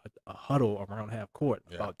have a huddle around half court,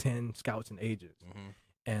 about 10 scouts and agents. Mm-hmm.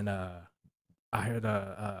 And I heard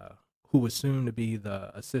who was soon to be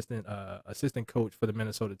the assistant coach for the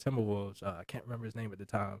Minnesota Timberwolves. I can't remember his name at the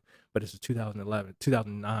time, but this is 2011,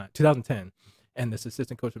 2009, 2010. And this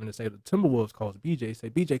assistant coach of Minnesota Timberwolves calls BJ, say,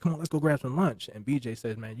 BJ, come on, let's go grab some lunch. And BJ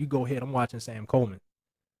says, man, you go ahead. I'm watching Sam Coleman.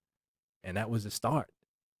 And that was the start.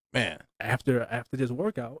 Man. After this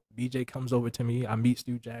workout, BJ comes over to me. I meet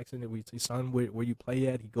Stu Jackson. And we say, son, where you play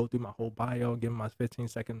at? He go through my whole bio, give him my 15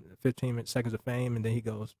 seconds of fame. And then he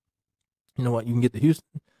goes, you know what? You can get to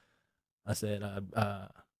Houston. I said,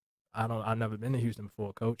 I've never been to Houston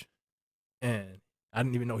before, coach. And I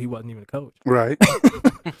didn't even know he wasn't even a coach. Right.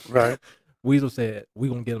 Right. Weasel said, we're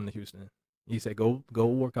going to get him to Houston. He said, go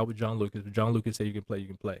work out with John Lucas. If John Lucas said you can play, you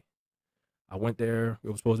can play. I went there. It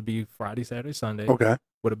was supposed to be Friday, Saturday, Sunday. Okay.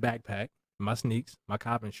 With a backpack, my sneaks, my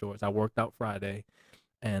Coppin shorts. I worked out Friday.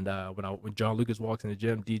 And when John Lucas walks in the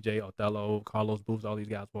gym, DJ, Othello, Carlos Booth, all these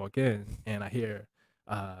guys walk in, and I hear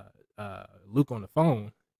Luke on the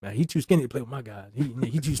phone. Now, he too skinny to play with my guys.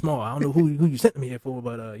 He too small. I don't know who you sent me here for,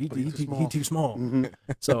 but he too small. Mm-hmm.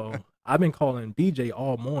 So I've been calling BJ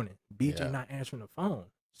all morning. BJ Yeah. not answering the phone.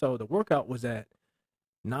 So the workout was at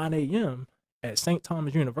 9 a.m. at St.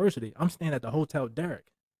 Thomas University. I'm staying at the Hotel Derrick.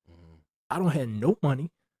 Mm-hmm. I don't have no money,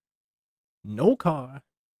 no car.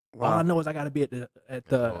 Wow. All I know is I got to be at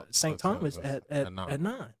the St. Thomas that's at 9.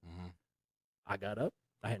 Mm-hmm. I got up.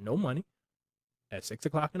 I had no money at 6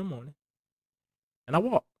 o'clock in the morning, and I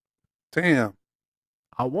walked. Damn.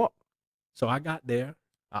 I walked. So I got there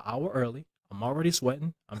an hour early. I'm already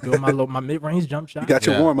sweating. I'm doing my mid-range jump shot. You got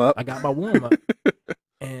your Yeah. warm up. I got my warm up,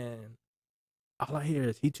 and all I hear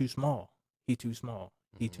is he too small. He too small.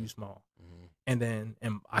 He too small. Mm-hmm. And then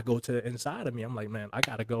I go to the inside of me. I'm like, man, I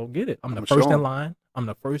gotta go get it. I'm the I'm first sure. in line. I'm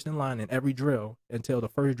the first in line in every drill until the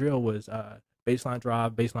first drill was baseline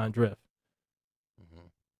drive, baseline drift. Mm-hmm.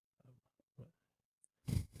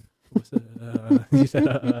 What's the, he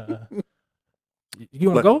said, you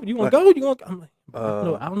want to go? You want to go? You want? I'm like, I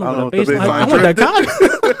don't know what the baseline. I baseline want that drift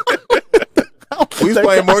college. We was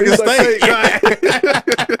playing Morgan State.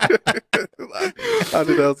 I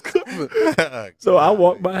knew that was coming. So I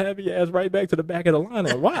walked my heavy ass right back to the back of the line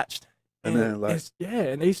and watched. And then, like-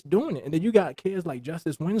 and they doing it. And then you got kids like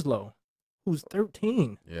Justice Winslow, who's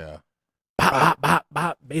 13. Yeah. Bop, bop, bop,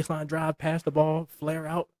 bop. Baseline drive, pass the ball, flare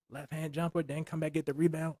out, left hand jumper, then come back, get the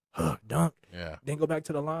rebound, dunk, Yeah. then go back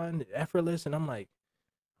to the line, effortless. And I'm like,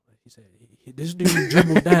 he said, this dude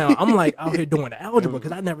dribbled down. I'm like out here doing algebra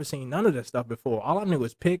because I never seen none of this stuff before. All I knew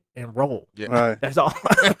was pick and roll. Yeah. Right. That's all.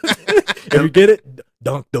 If you get it,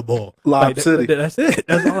 dunk the ball. Lob City. That's it.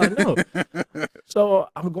 That's all I know. So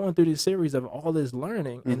I'm going through this series of all this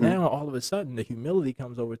learning, and now all of a sudden the humility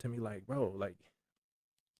comes over to me like, bro, like,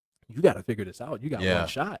 you got to figure this out. You got Yeah. one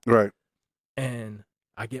shot. Right. And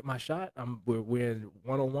I get my shot. We're in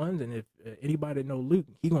one-on-ones, and if anybody know Luke,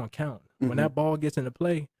 he going to count. When that ball gets into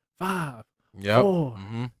play, 5, Yep. 4,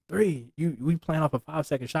 Mm-hmm. 3. We playing off a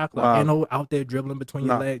 5-second shot clock. Wow. Ain't no out there dribbling between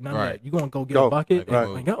your No. legs. None Right. of that. You gonna go get Go. a bucket Right.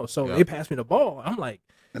 and go. So Yeah. they pass me the ball. I'm like,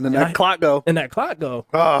 And then And that I- clock go. and that clock go.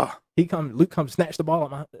 Ah. Luke comes snatch the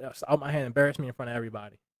ball out my hand, embarrass me in front of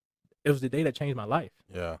everybody. It was the day that changed my life.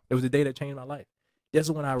 Yeah. It was the day that changed my life. This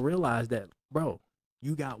is when I realized that, bro,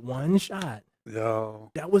 you got one shot.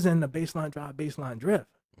 Yo. That was in the baseline drive, baseline drift.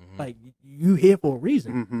 Mm-hmm. Like, you here for a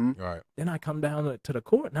reason. Mm-hmm. Right. Then I come down to the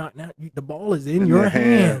court. Now the ball is in In your your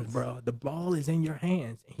hands, hands. bro. The ball is in your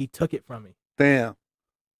hands. He took it from me Damn.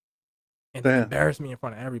 and Damn. embarrassed me in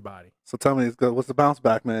front of everybody. So tell me, what's the bounce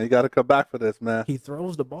back, man? You got to come back for this, man. He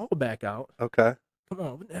throws the ball back out. Okay. Come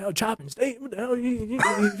on, what the hell, chopping state? What the hell?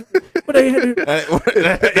 What they had to-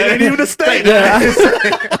 That ain't even a state. Yeah.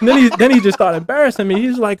 And then he just started embarrassing me.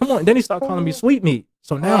 He's like, come on. Then he started calling me sweet meat.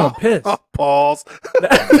 So now I'm pissed. Oh, pause.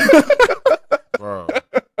 Bro.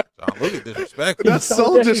 John Lucas disrespectful. That's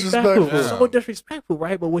so disrespectful. Yeah. So disrespectful,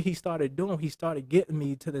 right? But what he started doing, he started getting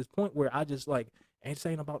me to this point where I just like, Ain't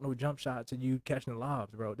saying about no jump shots and you catching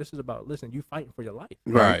lobs, bro. This is about, listen, you fighting for your life.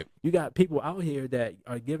 Right. You got people out here that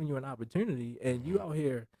are giving you an opportunity, and you out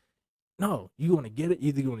here, no, you want to get it.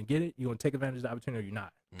 Either you want to get it, you want to take advantage of the opportunity, or you're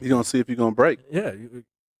not. You're going to see if you're going to break. Yeah.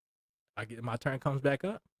 My turn comes back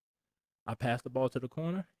up. I pass the ball to the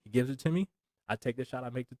corner. He gives it to me. I take the shot.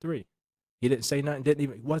 I make the three. He didn't say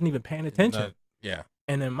nothing. Wasn't even paying attention. Yeah.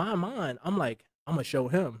 And in my mind, I'm like, I'm going to show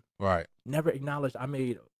him. Right. Never acknowledged I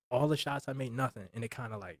made all the shots. I made nothing. And it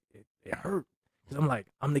kind of like, it hurt. Because I'm like,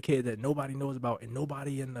 I'm the kid that nobody knows about, and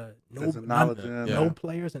nobody in the, no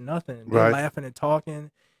players and nothing. They're laughing and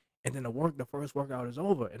talking. And then the first workout is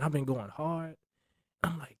over. And I've been going hard.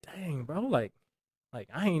 I'm like, dang, bro. Like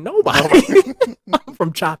I ain't nobody. I'm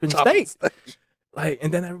from chopping steak. Like,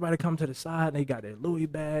 and then everybody come to the side and they got their Louis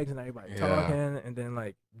bags and everybody talking. And then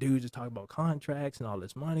like dudes just talking about contracts and all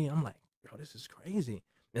this money. I'm like, bro, this is crazy.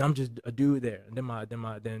 And I'm just a dude there. And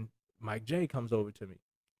then Mike J comes over to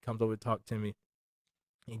talk to me.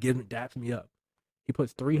 And daps me up. He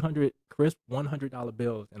puts 300 crisp $100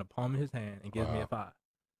 bills in the palm of his hand and gives me a 5.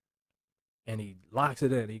 And he locks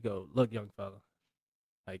it in. He goes, look, young fella,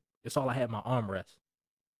 like, it's all I had, my armrest.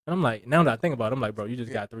 And I'm like, now that I think about it, I'm like, bro, you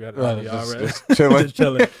just got $300 armrest. Just chilling. Just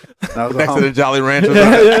chilling. Next to the Jolly Rancher.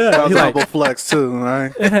 That was a humble flex too,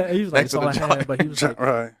 right? He was like, Next that's all I to the had. But he was like,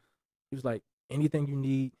 Right. he was like, anything you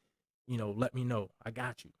need, let me know. I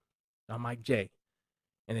got you. I'm Mike J.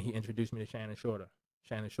 And then he introduced me to Shannon Shorter.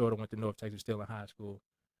 Shannon Shorter went to North Texas, still in high school.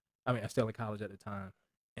 I mean, I still in college at the time.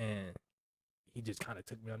 And he just kind of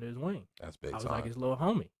took me under his wing. That's big. I was like his little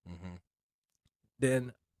homie. Mm-hmm.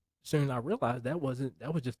 Then soon I realized that was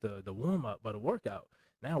just the warm up, but a workout.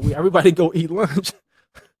 Now everybody go eat lunch.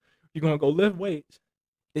 You're gonna go lift weights.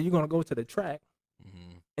 Then you're gonna go to the track,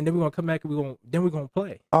 and then we're gonna come back and we're gonna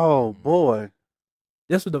play. Oh boy,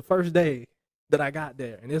 this was the first day that I got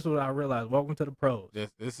there, and this is what I realized. Welcome to the pros.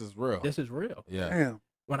 This is real. This is real. Yeah. Damn.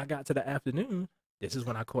 When I got to the afternoon, this is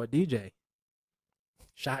when I caught DJ.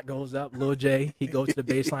 Shot goes up, Lil J. He goes to the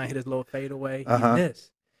baseline, hit his little fadeaway. He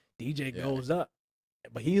missed. DJ goes up,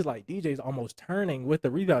 but he's like, DJ's almost turning with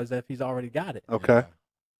the rebound as if he's already got it. Okay. Yeah.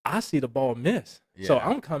 I see the ball miss. Yeah. So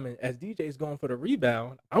I'm coming, as DJ's going for the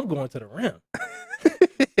rebound, I'm going to the rim.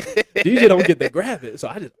 DJ don't get to grab it. So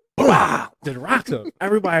I just, wow, just rocks him.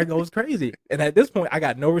 Everybody goes crazy. And at this point, I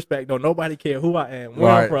got no respect. Nobody care who I am,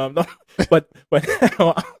 where I'm from. No, but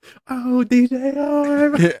now, oh, DJ,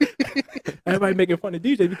 oh, everybody making fun of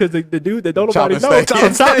DJ because the dude that don't nobody know, they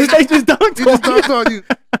just dunked on you.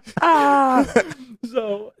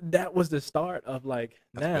 So that was the start of like,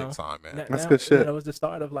 That's big time, man. That's good shit. That was the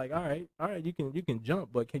start of like, all right, you can jump,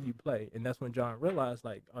 but can you play? And that's when John realized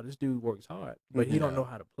like, oh, this dude works hard, but he don't know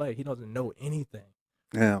how to play. He doesn't know anything.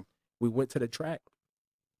 Yeah. We went to the track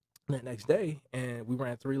that next day and we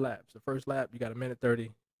ran 3 laps. The first lap, you got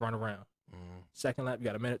 1:30, run around. Second lap, you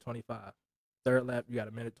got 1:25. Third lap, you got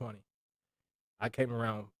 1:20. I came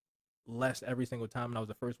around less every single time, and I was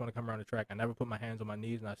the first one to come around the track. I never put my hands on my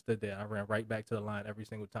knees, and I stood there. I ran right back to the line every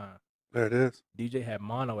single time. There it is. DJ had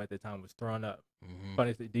mono at the time, was throwing up.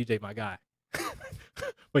 Funny, DJ, my guy.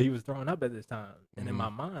 But he was throwing up at this time. And in my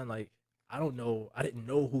mind, like, I didn't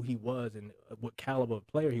know who he was and what caliber of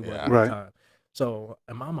player he was at the time. So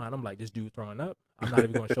in my mind, I'm like, this dude throwing up. I'm not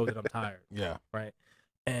even going to show that I'm tired. Yeah. Right?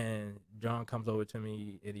 And John comes over to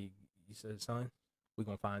me, and he said, son, we're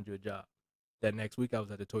going to find you a job. That next week, I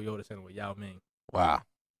was at the Toyota Center with Yao Ming. Wow.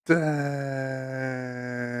 Dang.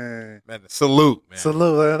 Man, salute, man.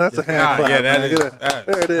 Salute, man. That's a hand clap. Yeah,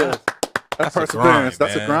 there it is. That's perseverance.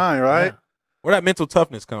 That's a grind, right? Yeah. Where that mental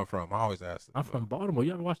toughness come from? I always ask. I'm from Baltimore.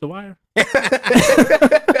 You ever watch The Wire?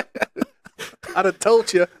 I'd have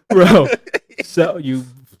told you. Bro, so you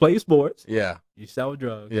play sports. Yeah. You sell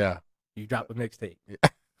drugs. Yeah. You drop a mixtape.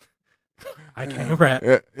 I can't rap.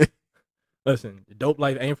 Listen, dope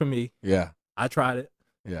life ain't for me. Yeah. I tried it.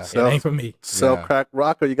 Yeah. It ain't for me. Sell crack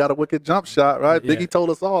rocker. You got a wicked jump shot, right? Yeah. Biggie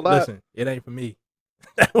told us all that. Listen, it ain't for me.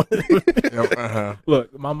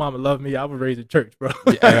 Look, my mama loved me. I was raised in church, bro.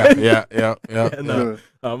 Yeah. No, I'm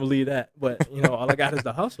gonna leave that. But all I got is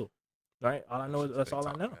the hustle, right? All I know is that's all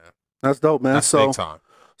I know. Man. That's dope, man. That's big time.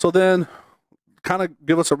 So then, kind of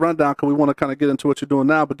give us a rundown because we want to kind of get into what you're doing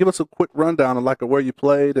now. But give us a quick rundown of like where you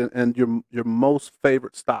played and your most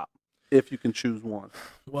favorite stop, if you can choose one.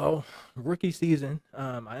 Well, rookie season,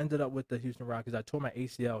 I ended up with the Houston Rockets. I tore my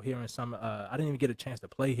ACL here in summer. I didn't even get a chance to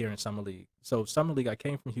play here in summer league. So summer league, I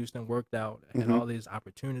came from Houston, worked out, had all these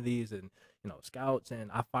opportunities and scouts.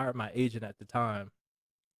 And I fired my agent at the time,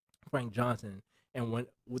 Frank Johnson. And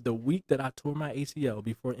with the week that I tore my ACL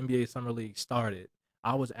before NBA summer league started,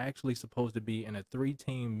 I was actually supposed to be in a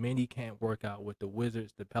 3-team mini camp workout with the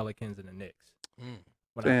Wizards, the Pelicans, and the Knicks Mm,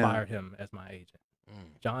 when Damn. I fired him as my agent.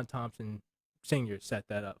 mm. John Thompson Sr. set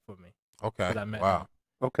that up for me. Okay. That I met Wow. him,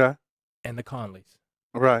 Okay. and the Conleys.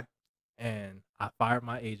 Right. And I fired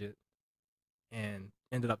my agent and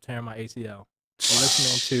ended up tearing my ACL.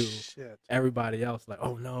 Listening to Shit. everybody else like,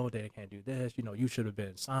 oh no, they can't do this. You know, you should have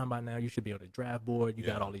been signed by now. You should be on the draft board. You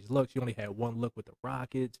got Yeah. all these looks. You only had one look with the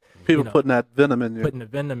Rockets. People you know, putting that venom in you. putting the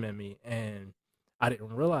venom in me, and I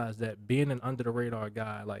didn't realize that being an under the radar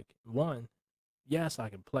guy, like, one, yes, I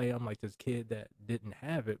can play. I'm like this kid that didn't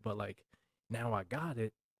have it, but like now I got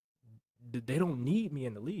it. They don't need me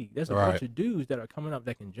in the league. There's a Right. bunch of dudes that are coming up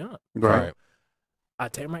that can jump. Right. I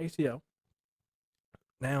tear my ACL.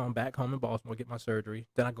 Now I'm back home in Baltimore, get my surgery.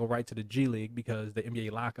 Then I go right to the G League because the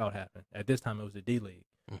NBA lockout happened. At this time, it was the D League.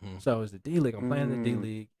 Mm-hmm. So it was the D League. I'm playing in the D Mm.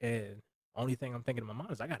 League, and only thing I'm thinking in my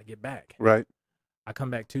mind is I got to get back. Right. I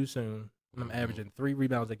come back too soon. And I'm Mhm. averaging 3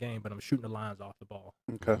 rebounds a game, but I'm shooting the lines off the ball.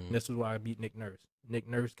 Okay. And this is why I beat Nick Nurse. Nick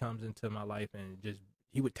Nurse comes into my life and just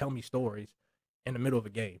he would tell me stories in the middle of a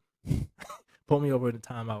game. Pull me over in the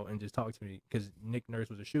timeout and just talk to me because Nick Nurse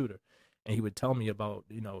was a shooter. And he would tell me about,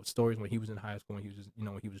 stories when he was in high school, when he was,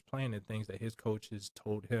 when he was playing and things that his coaches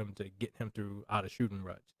told him to get him through out of shooting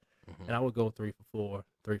ruts. Mhm. And I would go 3 for 4,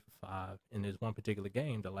 3 for 5. And there's one particular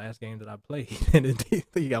game, the last game that I played, in the D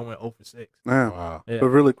League, I went 0 for 6. Man. Wow. Yeah. But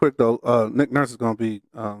really quick though, Nick Nurse is going to be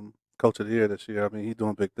coach of the year this year. I mean, he's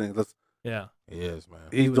doing big things. Yeah. He is, man.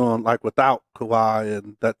 He's doing like without Kawhi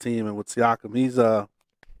and that team and with Siakam. He's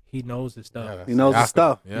He knows his stuff. Yeah, he knows his Siakam.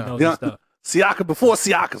 stuff. He Yeah. knows Yeah. his stuff. Siakam before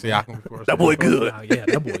Siakam. Siakam before That boy Siakam. good. Yeah,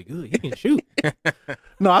 that boy good. He can shoot.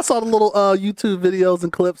 No, I saw the little YouTube videos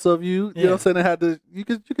and clips of you. You know what I'm saying? They had you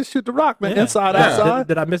could shoot the rock, man, Yeah. inside, Yeah. outside.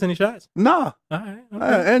 Did I miss any shots? Nah. All right.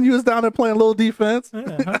 Okay. And you was down there playing a little defense.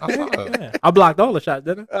 Yeah, I saw okay, that. yeah. I blocked all the shots,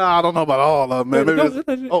 didn't I? I don't know about all of them, man. Maybe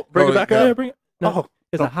it's- oh, bring it back Yeah. up. Bring it. No, Oh,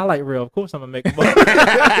 it's a highlight reel. Of course, I'm gonna make them.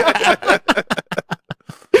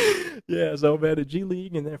 Yeah, so man, the G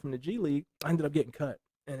League, and then from the G League, I ended up getting cut.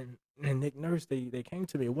 And Nick Nurse, they came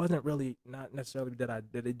to me. It wasn't really not necessarily that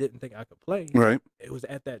they didn't think I could play. right. It was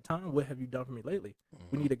at that time, what have you done for me lately?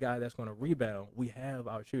 We need a guy that's going to rebound. We have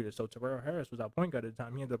our shooters. So Terrell Harris was our point guard at the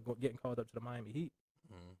time. He ended up getting called up to the Miami Heat.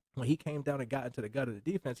 Mhm. When he came down and got into the gut of the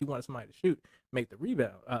defense, he wanted somebody to shoot, make the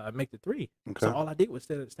rebound, make the three. Okay. So all I did was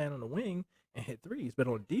stand on the wing and hit threes. But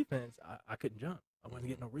on defense, I couldn't jump. I wasn't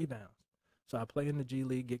getting no rebounds. So I play in the G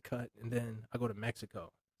League, get cut, and then I go to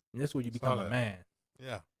Mexico. And this is where you become Saw a that. man.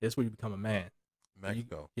 Yeah. This is where you become a man.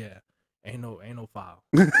 Mexico. Yeah. Ain't no foul.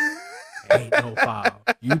 Ain't no foul.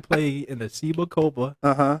 You play in the Ciba Copa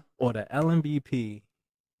or the LMBP,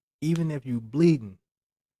 even if you bleeding.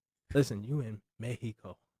 Listen, you in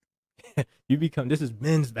Mexico. You become. This is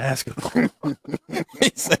men's basketball.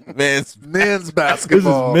 He said, man, Men's This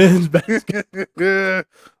basketball. is men's basketball.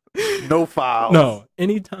 No fouls. No,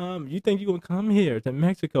 anytime you think you're gonna come here to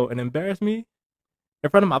Mexico and embarrass me in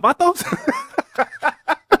front of my vatos.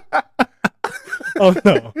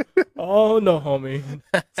 Oh no, homie.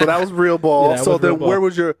 So that was real ball. Yeah, that so was then real ball. where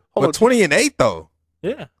was your hold but on, 20-8 though.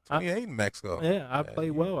 Yeah, 28 in Mexico. I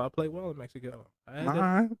played well. I played well in Mexico. I had all to-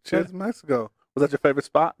 right. Cheers, Mexico. Was that your favorite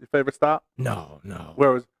spot? Your favorite stop? No.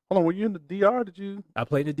 Where was hold on, were you in the DR? Did you I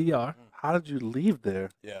played the DR. how did you leave there?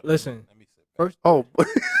 Yeah. Listen, Let me sit back. first, Oh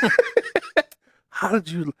how did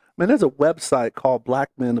you man, there's a website called Black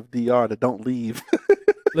Men of DR that don't leave.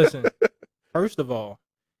 listen. First of all,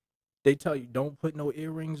 they tell you don't put no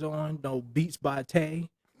earrings on, no Beats by Tay,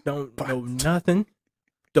 no nothing,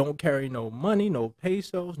 don't carry no money, no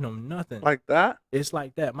pesos, no nothing. Like that? It's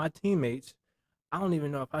like that. My teammates, I don't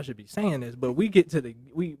even know if I should be saying this, but we land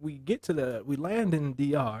in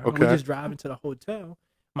DR. And we Okay. just drive into the hotel.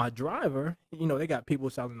 My driver, they got people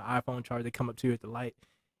selling the iPhone charger. They come up to you at the light.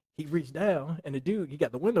 He reached down, and the dude, he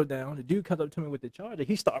got the window down. The dude comes up to me with the charger.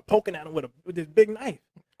 He started poking at him with this big knife,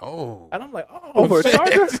 Oh. and I'm like, "Oh, Over a shit."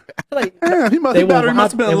 charger? Like, Damn, his will battery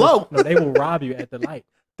must have rob- been they will- low. No, they will rob you at the light.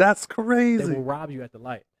 That's They crazy. will rob you at the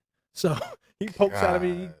light. So he pokes at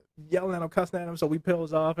me, God. yelling at him, cussing at him. So we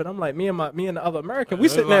peels off, and I'm like, me and the other American, we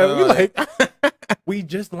sitting there, we like, we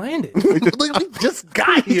just landed. we just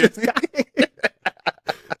got here.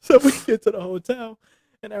 So we get to the hotel,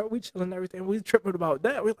 and we chilling and everything. We tripping about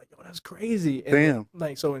that. We're like, yo, that's crazy. And Damn.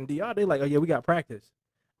 Like, so in DR, they like, oh yeah, we got practice.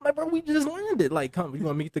 I'm like, bro, we just landed. Like, come, you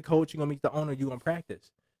gonna meet the coach, you gonna meet the owner, you gonna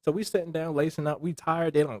practice. So we sitting down, lacing up. We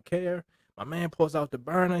tired. They don't care. My man pulls out the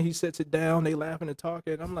burner. He sits it down. They laughing and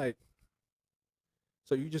talking. I'm like,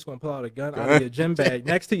 so you just gonna pull out a gun out of your gym bag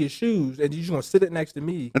next to your shoes, and you just gonna sit it next to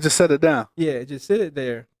me? And just set it down. Yeah, just sit it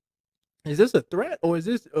there. is this a threat or is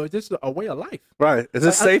this a way of life? Right. Is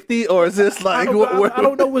this I- safety or is this like I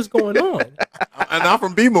don't know what's going on. And I'm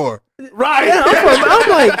from B-More. right?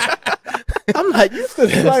 Yeah, I'm like used to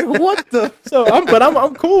this. like what the? So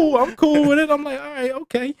I'm cool. I'm cool with it. I'm like, all right,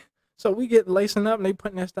 okay. So we get lacing up and they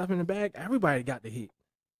putting that stuff in the bag. Everybody got the heat.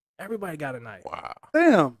 Everybody got a knife. Wow.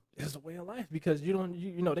 Damn. It's a way of life because you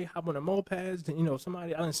know they hop on the mopeds and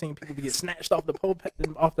somebody I done seen people get snatched off the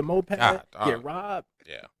moped, God, get robbed.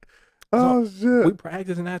 Yeah. Oh shit. We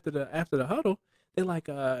practicing after the huddle. They like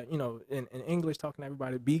in English talking to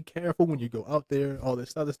everybody, be careful when you go out there, all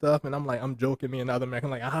this other stuff. And I'm joking, me and the other man, I'm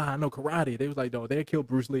like, I know karate. They was like, no, they'll kill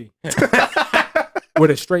Bruce Lee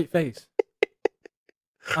with a straight face.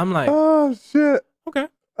 I'm like, Oh shit. okay,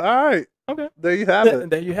 All right. okay. There you have it.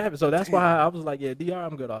 There you have it. So that's why I was like, yeah, DR,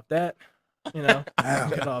 I'm good off that. I'm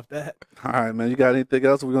good off that. All right, man. You got anything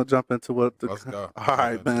else? We're gonna jump into what the Let's go. All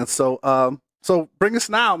right, man. So bring us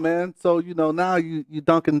now, man. So now you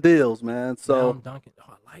dunking deals, man. Now So I'm dunking.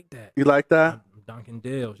 Oh, I like that. you like that? I'm dunking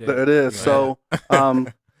deals. Yeah. There it is. Yeah. So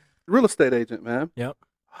real estate agent, man. Yep.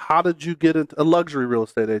 How did you get into a luxury real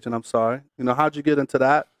estate agent? I'm sorry. How'd you get into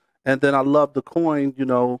that? And then I love the coin,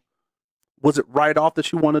 was it right off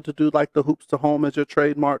that you wanted to do like the hoops to home as your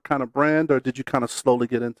trademark kind of brand, or did you kind of slowly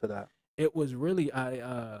get into that? It was really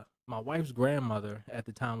my wife's grandmother at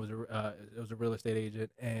the time was a real estate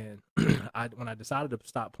agent, and when I decided to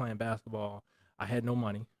stop playing basketball, I had no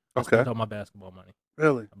money. I spent all my basketball money.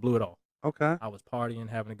 Really? I blew it all. Okay. I was partying,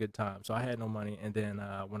 having a good time, so I had no money. And then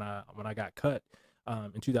when I got cut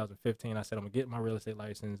in 2015, I said I'm gonna get my real estate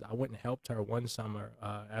license. I went and helped her one summer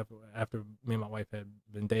after me and my wife had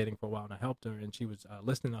been dating for a while, and I helped her, and she was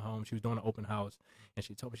listing a home. She was doing an open house, and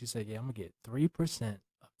she told me, she said, "Yeah, I'm gonna get 3%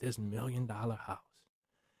 of this $1 million house,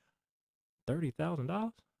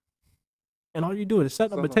 $30,000." And all you do is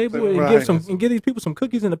set up a table and give these people some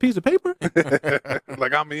cookies and a piece of paper.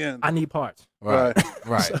 Like I'm in. I need parts. Right.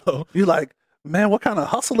 Right. So You like, man, what kind of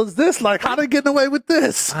hustle is this? Like, how they getting away with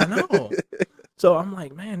this? I know. So I'm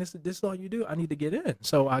like, man, this is all you do. I need to get in.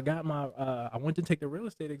 So I got my I went to take the real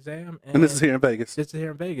estate exam, And this is here in Vegas. This is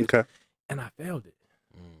here in Vegas. Okay. And I failed it.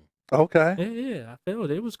 Okay. Yeah, I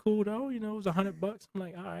failed it. It was cool though. It was $100. I'm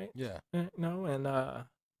like, all right. Yeah. And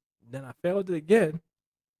then I failed it again.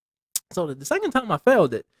 So the second time I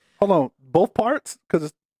failed it, Hold on. Both parts?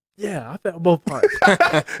 Because yeah, I failed both parts.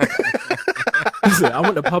 Listen, I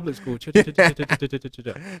went to public school. Chopping.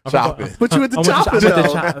 But you went to chopping,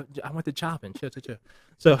 though. I went to chopping. So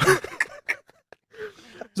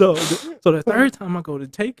the third time I go to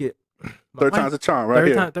take it, Third time's a charm, right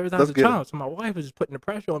here. Third time's a charm. So my wife was just putting the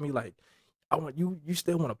pressure on me, like, I want you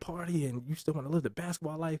still want to party and you still want to live the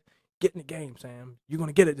basketball life. Get in the game, Sam. You're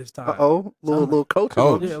gonna get it this time. Uh-oh. Little coach. Yeah,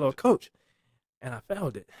 a little coach. And I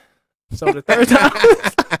failed it. So the third time.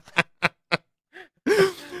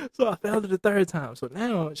 So I failed it the third time. So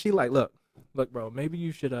now she like, look, bro, maybe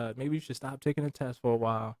you should stop taking the test for a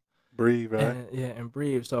while. Breathe, right? And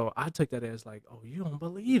breathe. So I took that as like, oh, you don't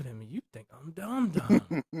believe in me. You think I'm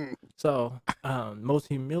dumb. So most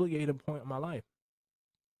humiliating point of my life.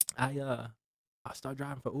 I started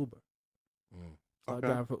driving for Uber.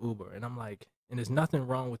 Driving for Uber, and I'm like, and there's nothing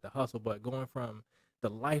wrong with the hustle, but going from the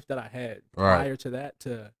life that I had prior to that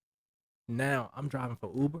to now, I'm driving for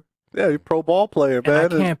Uber. Yeah, you're a pro ball player, man.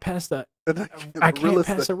 And I can't pass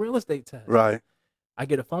a real estate test. Right. I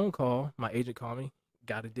get a phone call. My agent called me.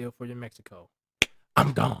 Got a deal for you in Mexico.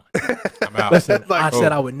 I'm gone. I'm out. Listen, I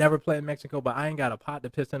said I would never play in Mexico, but I ain't got a pot to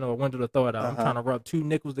piss in or a window to throw it out. I'm trying to rub 2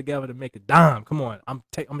 nickels together to make a dime. Come on. I'm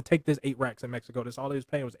gonna take this 8 racks in Mexico. That's all they was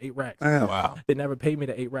paying was 8 racks. Damn. Wow. They never paid me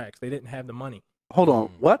the 8 racks. They didn't have the money. Hold on.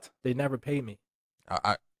 What? They never paid me.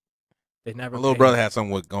 They never. My little paid brother me. had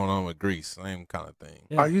something going on with Greece. Same kind of thing.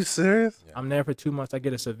 Yeah. Are you serious? Yeah. I'm there for 2 months. I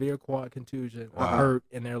get a severe quad contusion or Wow. hurt,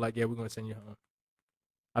 and they're like, "Yeah, we're gonna send you home."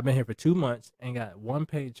 I've been here for 2 months and got 1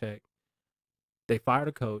 paycheck. They fired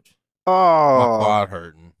a coach. My Oh. quad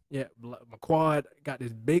hurting. Yeah, my quad got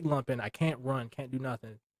this big lump in. I can't run, can't do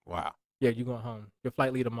nothing. Wow. Yeah, you going home. Your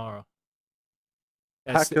flight leave tomorrow.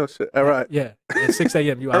 At Pack si- your shit. All right. Yeah, at 6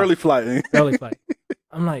 a.m. You out. Early flight. Early flight.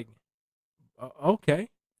 I'm like, okay.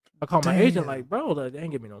 I call my agent Damn. like, bro, they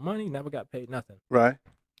ain't give me no money. Never got paid nothing. Right.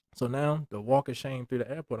 So now the walk of shame through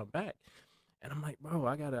the airport, I'm back. And I'm like, bro,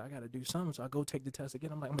 I gotta do something. So I go take the test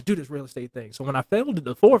again. I'm like, I'm gonna do this real estate thing. So when I failed it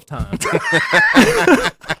the 4th time,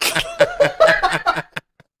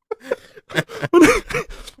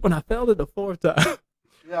 when I failed it the 4th time,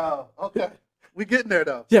 Yeah. Okay. We getting there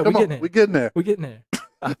though. Yeah, Come we on. getting there. We getting there. we're getting there.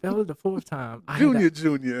 I failed it the 4th time.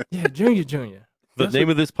 Junior. Yeah, junior. The name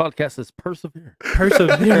of this podcast is Perseverance.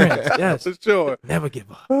 Perseverance. Yes. For sure. Never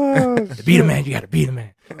give up. Oh, To be the man, you got to be the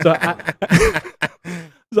man. So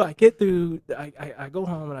so I get through. I go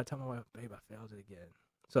home and I tell my wife, babe, I failed it again.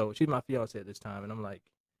 So she's my fiance at this time, and I'm like,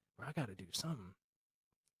 bro, I got to do something.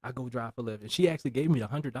 I go drive for a living. She actually gave me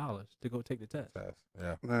 $100 to go take the test.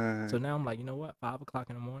 Yeah. man. So now I'm like, you know what? 5:00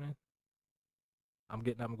 in the morning, I'm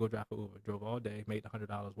getting up and go drive for Uber. Drove all day, made $100,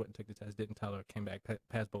 went and took the test, didn't tell her, came back,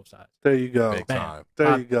 passed both sides. There you go. Big Bam. time.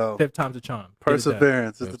 There you go. 5th time's a charm. Get it done.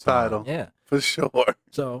 Perseverance is the Fifth time. title. Yeah. For sure.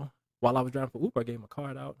 So while I was driving for Uber, I gave him a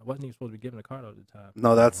card out. I wasn't even supposed to be giving a card out at the time.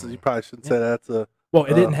 No, that's you probably shouldn't say that's a Well,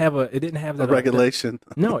 it didn't have a that regulation.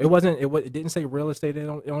 No, it wasn't. It didn't say real estate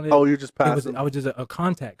on it. Oh, you're just it was. passing. I was just a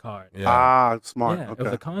contact card. Yeah. Ah, smart. Yeah, it Okay.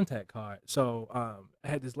 was a contact card. So I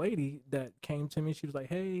had this lady that came to me. She was like,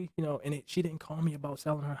 "Hey, and she didn't call me about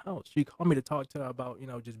selling her house. She called me to talk to her about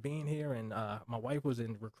just being here. And my wife was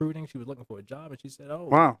in recruiting. She was looking for a job, and she said, "Oh,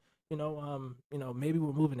 Wow. maybe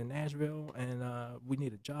we're moving to Nashville, and we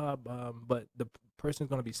need a job. But the person's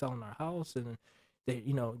going to be selling our house, and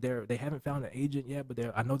they haven't found an agent yet, but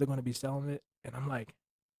I know they're going to be selling it." And I'm like,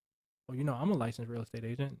 "Well, I'm a licensed real estate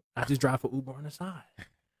agent. I just drive for Uber on the side."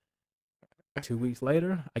 2 weeks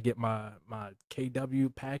later, I get my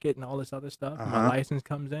KW packet and all this other stuff. My Uh-huh. license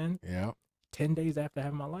comes in. Yeah. 10 days after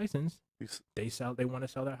having my license, You s- they want to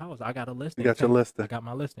sell their house. I got a listing. You got your 10 listing. I got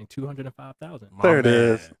my listing, 205,000. My There it man.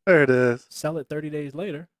 is. There it is. Sell it 30 days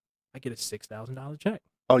later, I get a $6,000 check.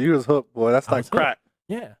 Oh, you was hooked, boy. That's I like was hooked. crack.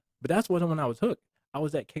 Yeah, but that's wasn't when I was hooked. I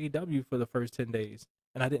was at KW for the first 10 days,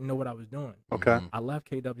 and I didn't know what I was doing. Okay. Mhm. I left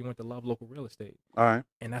KW, went to Love Local Real Estate, All right.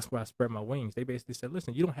 and that's where I spread my wings. They basically said,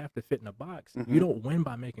 "Listen, you don't have to fit in a box. Mhm. You don't win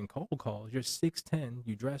by making cold calls. You're 6'10",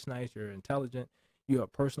 you dress nice, you're intelligent, you're a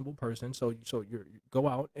personable person. So you go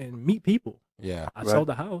out and meet people." Yeah. I Right. sold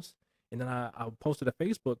the house, and then I posted a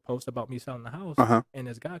Facebook post about me selling the house, Uh-huh. and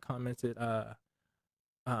this guy commented,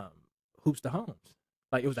 "Hoops to Homes,"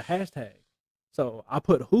 like it was a hashtag. So I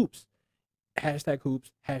put hoops, hashtag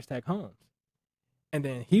homes, and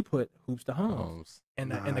then he put hoops to homes Homes. in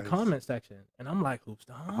the Nice. comment section, and I'm like, hoops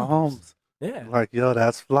to homes. Homes. Yeah. Like, yo,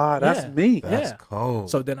 that's fly. That's Yeah. me. That's Yeah. cold.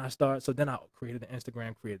 So then I created the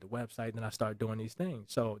Instagram, created the website, then I started doing these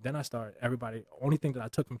things. So then only thing that I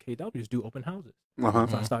took from KW is do open houses. Uh-huh.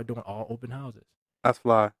 So I started doing all open houses. That's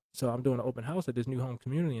fly. So I'm doing an open house at this new home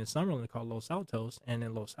community in Summerlin called Los Altos, and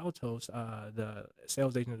in Los Altos, the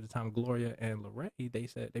sales agent at the time, Gloria and Lorraine, they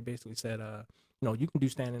basically said, you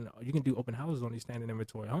can do open houses on these standing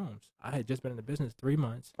inventory homes. I had just been in the business 3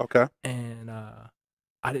 months, Okay. and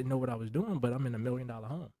I didn't know what I was doing, but I'm in $1 million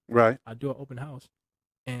home. Right. I do an open house,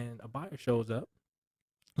 and a buyer shows up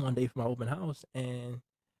one day for my open house, and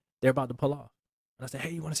they're about to pull off. And I said,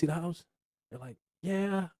 "Hey, you want to see the house?" They're like,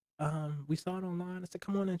 "Yeah, we saw it online." I said,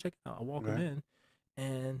 "Come on in, check it out." I walk them Right. in,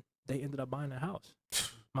 and they ended up buying the house.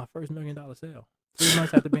 My first $1 million sale. 3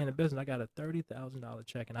 months after being in business, I got a $30,000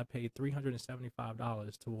 check, and I paid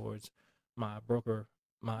 $375 towards my broker.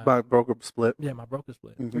 My Broker split. broker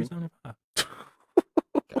split. Mhm. $375.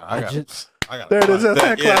 I got. There it is. Clap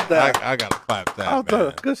Clap Yeah, that. I gotta clap that. Oh,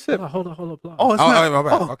 man. good shit. Hold on, applause. Oh, it's Oh, not. my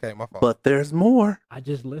bad. Oh, Okay, my fault. but there's more. I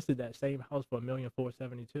just listed that same house for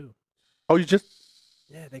 $1,472,000. Oh, you just.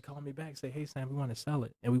 Yeah, they called me back, say, "Hey Sam, we want to sell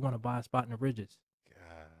it, and we want to buy a spot in the Ridges."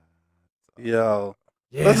 Yo.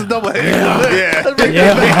 Yeah, That's a double hit. Yeah. Double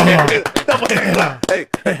hit. Hey,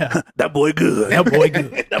 Yeah. that boy good. That boy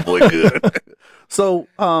good. That boy good. So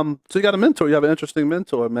you got a mentor. You have an interesting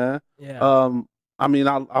mentor, man. Yeah, I mean,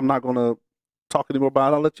 I'm not gonna talk anymore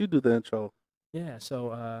about it. I'll let you do the intro. yeah.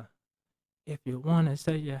 So, if you want to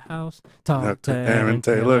sell your house, talk Talk to to Aaron Aaron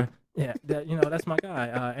Taylor. Taylor. Yeah, that's my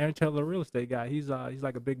guy, Aaron Taylor, real estate guy. He's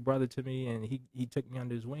like a big brother to me, and he took me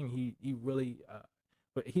under his wing. He really,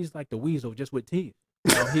 but he's like the weasel just with teeth.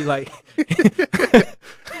 He like.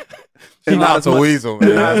 And Not as a much- weasel, and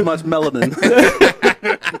man. not as much melanin.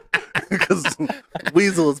 Because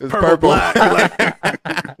weasel is It's purple black.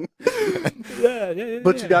 yeah.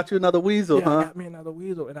 But you got you another weasel, Yeah, I huh? got me another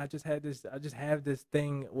weasel, and I just have this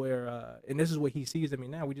thing where, and this is what he sees in me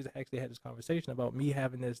now. We just actually had this conversation about me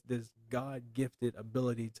having this God gifted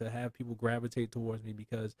ability to have people gravitate towards me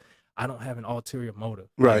because I don't have an ulterior motive.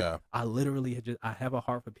 Right. Yeah. I literally I have a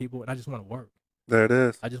heart for people, and I just want to work. There it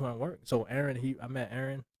is. I just want to work. So I met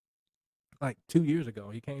Aaron like 2 years ago.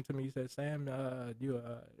 He came to me. He said, "Sam, you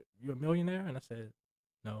a millionaire?" And I said,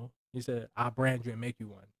 "No." He said, "I'll brand you and make you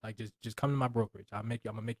one. Like just come to my brokerage. I'm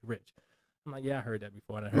gonna make you rich." I'm like, "Yeah, I heard that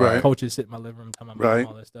before." And I heard Right. coaches sit in my living room talking about Right.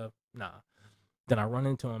 all that stuff. Nah. Then I run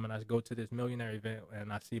into him and I go to this millionaire event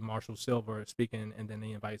and I see Marshall Silver speaking, and then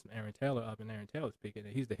he invites Aaron Taylor up, and Aaron Taylor speaking,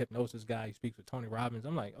 and he's the hypnosis guy. He speaks with Tony Robbins.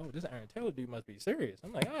 I'm like, oh, this Aaron Taylor dude must be serious.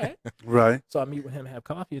 I'm like, all right. Right. So I meet with him, have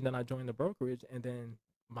coffee, and then I join the brokerage, and then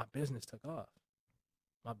my business took off.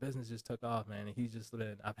 My business just took off, man. And he's just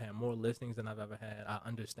been, I've had more listings than I've ever had. I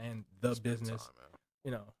understand the business,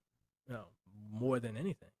 you know, more than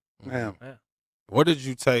anything. Damn. Yeah. What did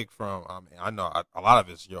you take from? I mean, I know a lot of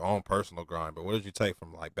it's your own personal grind, but what did you take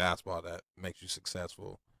from like basketball that makes you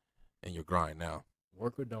successful in your grind now?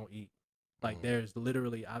 Work or don't eat. Like there's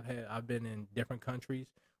literally, I've been in different countries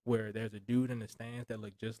where there's a dude in the stands that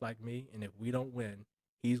look just like me, and if we don't win,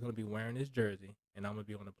 he's gonna be wearing his jersey, and I'm gonna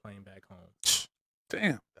be on the plane back home.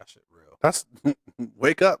 Damn. That shit real. That's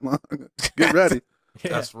wake up, man. Get ready.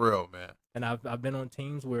 Yeah. That's real, man. And I've been on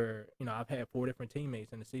teams where I've had 4 different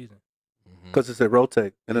teammates in the season. Because it's a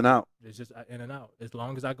rotate in and out. It's just in and out. As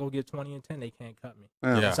long as I go get 20 and 10, they can't cut me.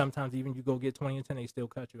 Yeah. Yeah. And sometimes even you go get 20 and 10, they still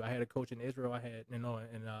cut you. I had a coach in Israel. I had and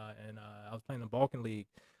I was playing the Balkan League.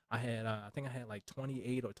 I had I think I had like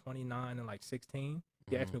 28 or 29 and like 16.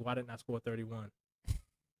 He asked me why didn't I score 31.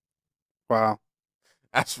 Wow.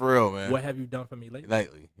 That's real, man. What have you done for me lately?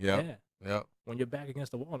 Lately, Yeah. Yep. When you're back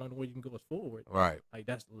against the wall, the only way you can go is forward. Right. Like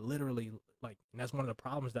that's literally like, and that's one of the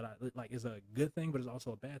problems that I like is a good thing, but it's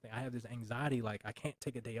also a bad thing. I have this anxiety, like I can't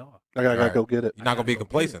take a day off. I gotta Right. go get it. You're not gonna be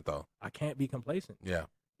complacent though. I can't be complacent. Yeah.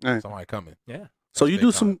 Hey. Somebody coming. Yeah. So you big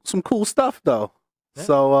do time. some cool stuff though. Yeah.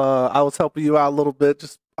 So I was helping you out a little bit.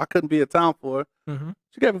 Just I couldn't be in town for it. Mm-hmm.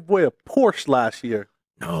 You gave away a Porsche last year.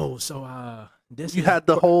 No, so this You is had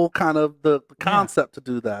the whole kind of the concept to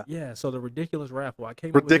do that. yeah. So the ridiculous raffle. I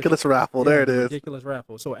came up with this- Ridiculous raffle. There it the is. Ridiculous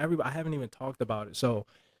raffle. So everybody, I haven't even talked about it. So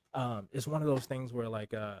it's one of those things where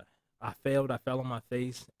like I failed. I fell on my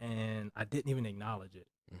face, and I didn't even acknowledge it.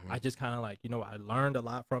 I just kind of like I learned a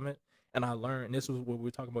lot from it, and I learned. And this was what we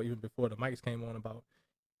were talking about even before the mics came on about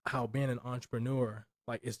how being an entrepreneur,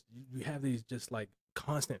 like you have these just like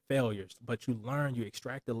constant failures, but you learn, you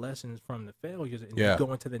extract the lessons from the failures, and Yeah. you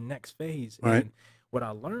go into the next phase. Right. And what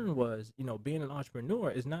I learned was, being an entrepreneur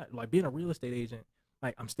is not like being a real estate agent.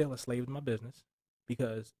 Like I'm still a slave to my business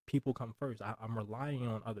because people come first. I'm relying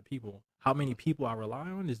on other people. How many people I rely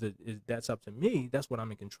on is that's up to me. That's what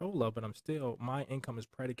I'm in control of. But I'm still, my income is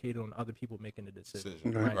predicated on other people making the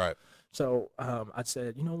decision. Right. Right. So I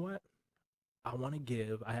said, you know what? I want to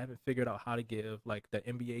give. I haven't figured out how to give, like the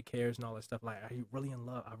NBA cares and all that stuff. Like I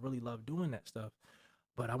really love doing that stuff,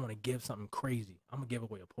 but I want to give something crazy. I'm gonna give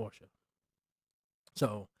away a Porsche.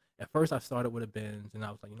 So at first I started with a Benz, and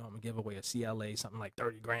I was like, I'm gonna give away a CLA, something like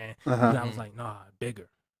 30 grand. Uh-huh. And I was like, nah, bigger.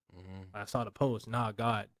 I saw the post. Nah,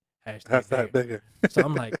 God. That's that bigger. bigger. So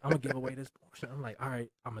I'm like, I'm gonna give away this Porsche. I'm like, all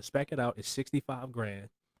right, I'm gonna spec it out. It's 65 grand.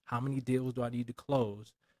 How many deals do I need to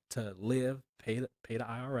close to live, pay the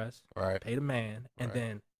IRS, Right. pay the man, and Right.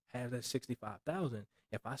 then have that 65,000?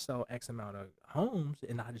 If I sell X amount of homes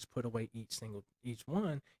and I just put away each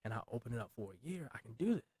one, and I open it up for a year, I can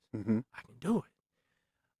do this. Mm-hmm. I can do it.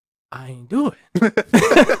 I ain't do it.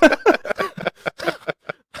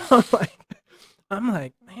 I'm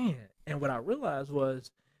like, man. And what I realized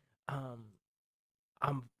was,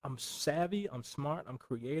 I'm savvy, I'm smart, I'm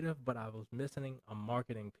creative, but I was missing a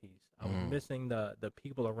marketing piece. I was missing the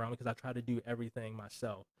people around me because I tried to do everything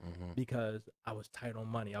myself because I was tight on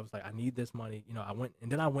money. I was like, I need this money.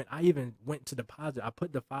 I even went to deposit. I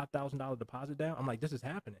put the $5,000 deposit down. I'm like, this is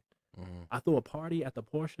happening. I threw a party at the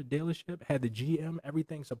Porsche dealership, had the GM,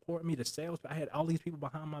 everything support me, the sales. I had all these people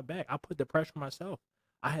behind my back. I put the pressure myself.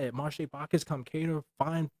 I had Marche Bacchus come cater,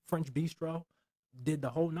 fine French bistro, did the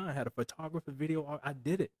whole nine. I had a photographer, video. I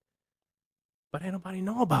did it. But ain't nobody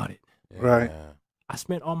know about it. Right. I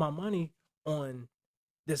spent all my money on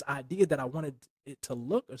this idea that I wanted it to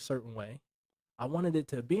look a certain way. I wanted it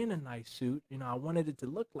to be in a nice suit. I wanted it to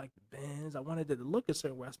look like the Benz. I wanted it to look a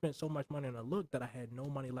certain way. I spent so much money on a look that I had no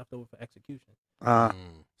money left over for execution.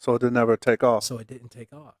 So it didn't ever take off. So it didn't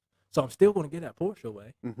take off. So I'm still going to get that Porsche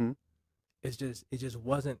away. Mm-hmm. It just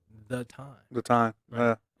wasn't the time. The time. Right. Yeah,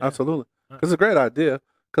 Yeah. absolutely. Right. Because it's a great idea.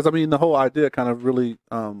 Because, I mean, the whole idea kind of really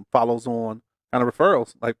follows on kind of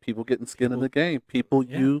referrals, like people getting skin in the game. People,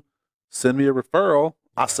 Yeah. you send me a referral,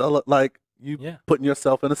 I sell it like you Yeah. putting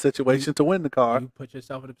yourself in a situation to win the car, You put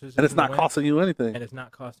yourself in a position and it's to not win, costing you anything. and it's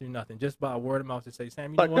not costing you nothing. Just by word of mouth to say,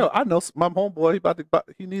 Sam, you Like, know yo, what? I know my homeboy,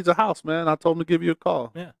 he needs a house, man. I told him to give you a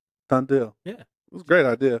call. Yeah. Done deal. Yeah. It was a great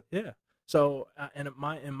idea. Yeah. So, in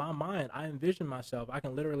my mind, I envision myself. I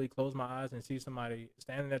can literally close my eyes and see somebody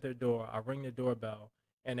standing at their door. I ring the doorbell,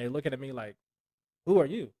 and they're looking at me like, "Who are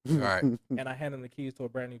you?" Right. And I hand them the keys to a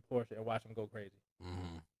brand new Porsche and watch them go crazy.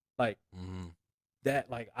 Mm-hmm. Like Mm-hmm. that.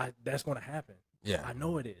 That's going to happen. Yeah. I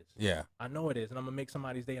know it is. Yeah. I know it is, and I'm gonna make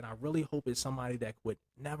somebody's day. And I really hope it's somebody that would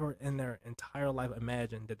never in their entire life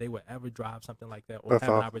imagine that they would ever drive something like that or That's have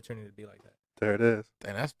an awesome. opportunity to be like that. There it is.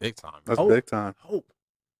 And that's big time. That's Hope. big time. Hope.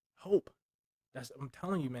 I'm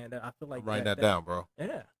telling you, man. That I feel like Write that down, bro.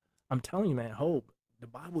 Yeah, I'm telling you, man. Hope. The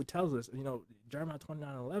Bible tells us, Jeremiah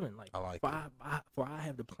 29:11. Like, I like for I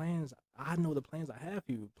have the plans. I know the plans I have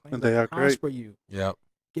for you. Plans And they that are great. prosper you, Yep.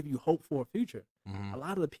 give you hope for a future. Mm-hmm. A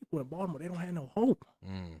lot of the people in Baltimore, they don't have no hope.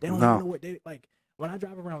 They don't No. even know what they like. When I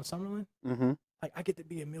drive around Summerlin, Mm-hmm. like I get to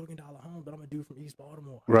be $1 million home, but I'm a dude from East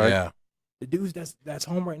Baltimore. Right. Yeah. The dudes that's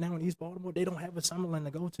home right now in East Baltimore, they don't have a Summerlin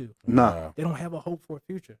to go to. No. They don't have a hope for a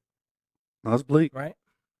future, That's bleak. right?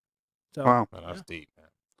 So Wow. Man, that's deep, man.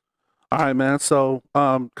 All right, man. So,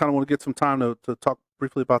 kind of want to get some time to talk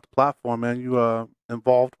briefly about the platform, man. You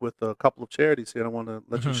involved with a couple of charities here. I want to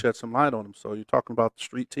let you Mhm. shed some light on them. So, you're talking about the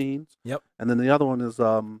Street Teens. Yep. And then the other one is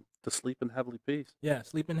the Sleep in Heavenly Peace. yeah,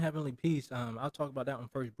 Sleep in Heavenly Peace. I'll talk about that one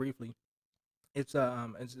first briefly. It's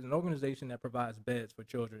an organization that provides beds for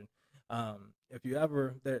children. If you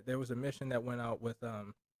ever there was a mission that went out with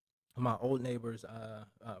my old neighbors,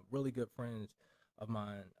 really good friends of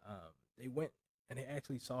mine. They went and they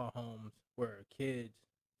actually saw homes where kids,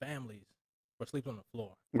 families, were sleeping on the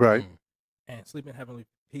floor. Right. And Sleep in Heavenly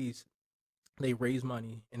Peace, they raise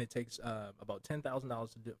money, and it takes about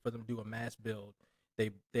 $10,000 for them to do a mass build.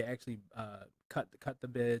 They actually cut the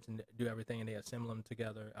beds and do everything, and they assemble them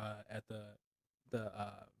together at the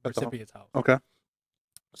recipient's house. Okay.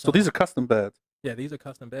 So these are custom beds. yeah, these are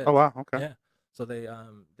custom beds. Oh wow. Okay. Yeah. So they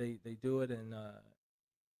do it, and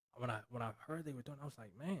when I heard they were doing, I was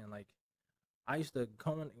like, man, like I used to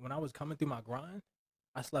when I was coming through my grind,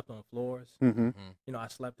 I slept on floors. Mm-hmm. I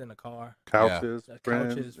slept in the car, Couches,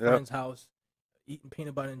 friends. couches, Yep. friend's house, eating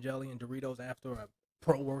peanut butter and jelly and Doritos after a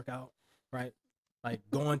pro workout, right? Like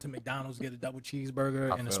going to McDonald's, get a double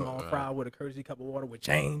cheeseburger I and a feel it, small man. fry with a courtesy cup of water with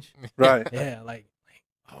change. Right. Yeah, like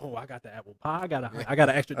oh, I got the apple pie. I got an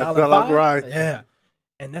extra That's $1 all pie. right. Yeah,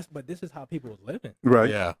 and but this is how people was living. Right.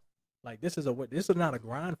 Yeah. Like this is not a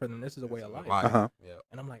grind for them. This is a way of life. Uh-huh. Yeah.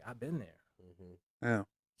 And I'm like, I've been there. Yeah.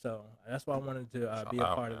 So that's why I wanted to Shout be a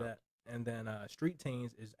out, part of man. that. And then Street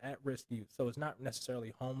Teens is at-risk youth. So it's not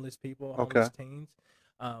necessarily homeless people, Okay. homeless teens,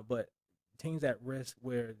 but teens at risk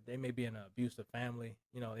where they may be in an abusive family.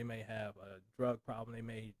 They may have a drug problem. They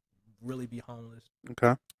may really be homeless.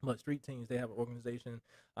 Okay. But Street Teens, they have an organization,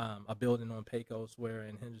 a building on Pecos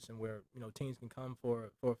in Henderson where, teens can come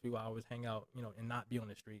for a few hours, hang out, and not be on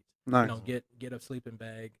the streets. Nice. Get a sleeping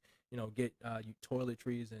bag, get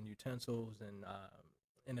toiletries and utensils,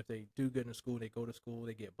 and if they do good in school, they go to school,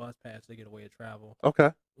 they get bus pass, they get a way to travel.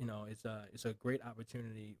 Okay. It's a great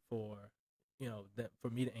opportunity for for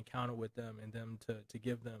me to encounter with them and them to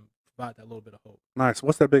give them, provide that little bit of hope. Nice.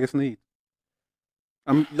 What's their biggest need?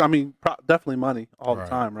 Definitely money all the Right.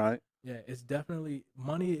 time, right? Yeah, it's definitely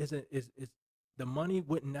money. Is the money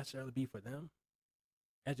wouldn't necessarily be for them.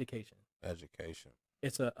 Education. Education.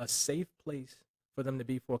 It's a safe place for them to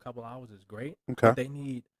be for a couple hours is great. Okay. But they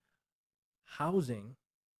need housing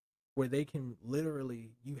where they can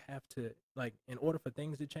literally, you have to, like, in order for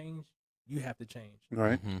things to change, you have to change.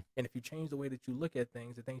 Right. Mhm. And if you change the way that you look at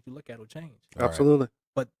things, the things you look at will change. All right. Absolutely.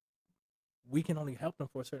 We can only help them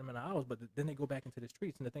for a certain amount of hours, but then they go back into the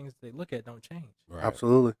streets and the things they look at don't change, Right.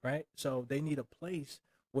 Absolutely. right? So they need a place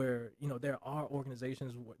where, there are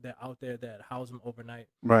organizations that out there that house them overnight.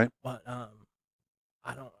 Right. But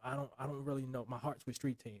I don't really know. My heart's with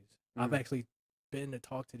Street Teens. I've Mhm. actually been to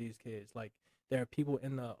talk to these kids. Like there are people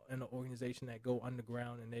in the organization that go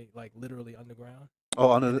underground and they like literally underground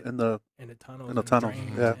Oh, in the in the tunnels. In the and tunnels,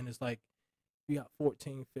 drains, yeah. And it's like you got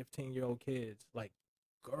 14, 15-year-old kids, like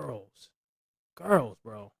girls,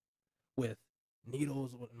 bro, with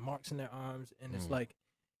needles with marks in their arms, and it's Mm. like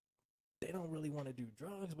they don't really want to do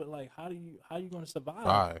drugs, but like how you going to survive?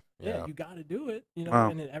 Five. Yeah, Yeah. you got to do it, Wow.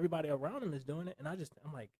 and then everybody around them is doing it, and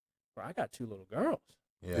I'm like, bro, I got 2 little girls.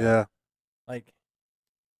 yeah. Like,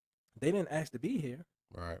 they didn't ask to be here.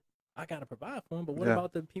 Right. I got to provide for them, but what Yeah.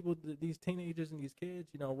 about the people, these teenagers and these kids,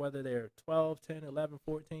 whether they're 12, 10, 11,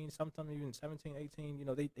 14, sometimes even 17, 18,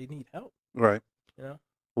 they need help, Right. you know?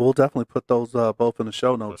 We'll definitely put those both in the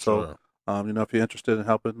show For notes. sure. So, if you're interested in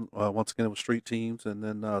helping, once again with Street Teams and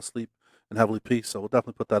then Sleep in Heavenly Peace, so we'll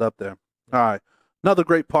definitely put that up there. All right. Another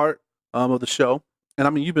great part of the show,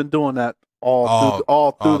 and you've been doing that all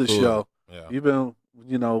through the show. Yeah. You've been,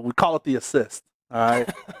 we call it the assist. All right.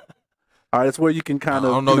 All right. It's where you can I kind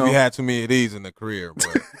of. don't know if you had too many of these in the career,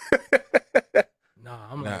 but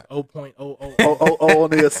Nah, I'm Nah. like 0.00. on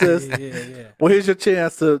the assist. Yeah. Well, here's your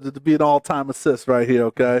chance to be an all-time assist right here,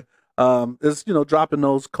 okay? is, dropping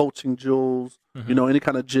those coaching jewels, Mhm. any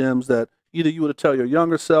kind of gems that either you would tell your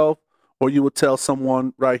younger self or you would tell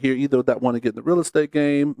someone right here, either that want to get in the real estate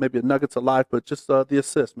game, maybe a nugget to life, but just the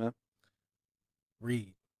assist, man.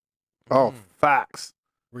 Read. Oh, facts.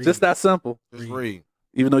 Read. Just that simple. Just read.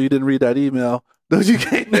 Even though you didn't read that email, that you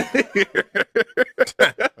came in here.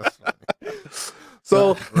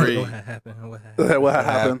 So, Read. What happened? What happened? what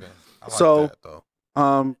happened? I like So- that,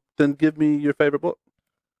 though. Then give me your favorite book.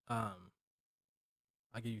 I'll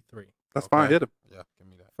give you 3. That's fine. Okay. Hit him. Yeah, give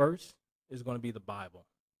me that. First is going to be the Bible.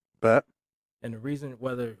 Bet. And the reason,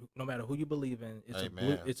 no matter who you believe in,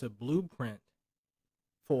 Amen. it's a blueprint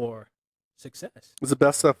for success. It's the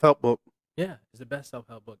best self-help book. Yeah, it's the best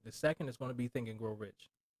self-help book. The second is going to be Think and Grow Rich.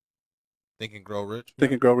 Think and Grow Rich.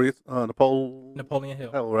 Think and Grow Rich. Napoleon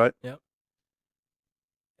Hill. Hell, right? Yep.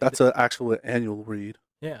 That's an actual annual read.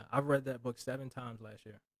 Yeah, I've read that book 7 times last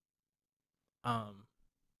year.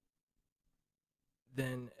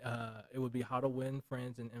 Then it would be How to Win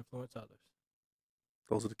Friends and Influence Others.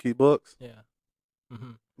 Those are the key books. Yeah.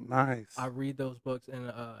 hmm Nice. I read those books,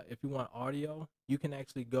 and if you want audio, you can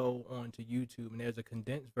actually go on to YouTube, and there's a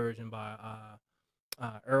condensed version by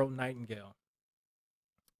Earl Nightingale,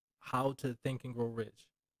 How to Think and Grow Rich.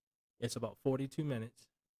 It's about 42 minutes,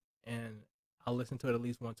 and I listen to it at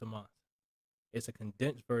least once a month. It's a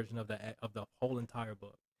condensed version of the whole entire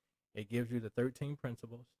book. It gives you the 13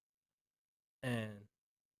 principles, and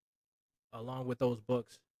along with those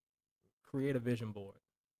books, create a vision board.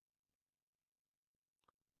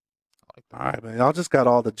 I like that. All right, man. Y'all just got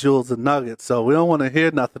all the jewels and nuggets, so we don't want to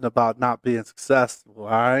hear nothing about not being successful, all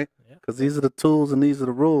right? Yeah. Because these are the tools and these are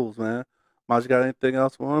the rules, man. Maj, you got anything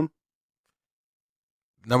else for him?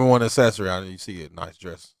 Number one accessory. I know you see it. Nice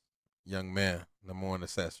dress. Young man. Number one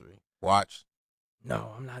accessory. Watch.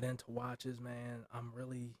 No, I'm not into watches, man. I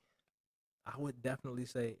would definitely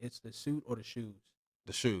say it's the suit or the shoes.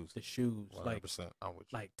 The shoes. The shoes, 100%. I'm with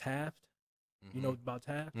you. like Taft. You know about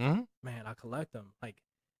Taft? Mm-hmm. Man, I collect them. Like,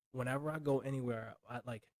 whenever I go anywhere,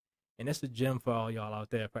 and it's a gem for all y'all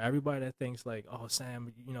out there. For everybody that thinks like, oh,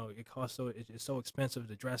 Sam, it costs it's so expensive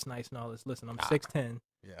to dress nice and all this. Listen, I'm 6'10".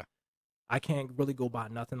 Yeah. I can't really go buy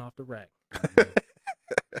nothing off the rack.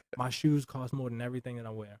 My shoes cost more than everything that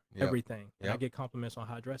I wear. Yep. Everything. And I Yep. get compliments on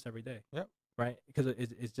how I dress every day. Yep. Right? Because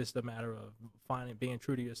it's just a matter of being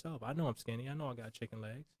true to yourself. I know I'm skinny. I know I got chicken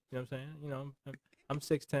legs. You know what I'm saying? I'm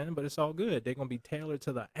 6'10", but it's all good. They're gonna be tailored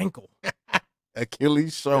to the ankle.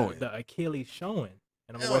 Achilles showing. The Achilles showing.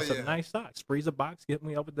 And I'm Hell gonna wear yeah. some nice socks. Spreeza box, get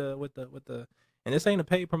me up with the. And this ain't a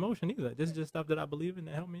paid promotion either. This is just stuff that I believe in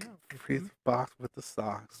to help me out. Freeze box with the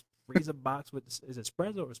socks. Spreeza box with is it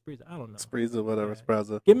Sprezza or Spreeza? I don't know. Spreeza, whatever, Yeah.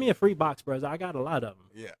 Spreeza. Give me a free box, Spreeza. I got a lot of them.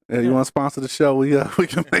 Yeah. Yeah, you want to sponsor the show? We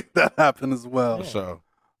can make that happen as well. For sure.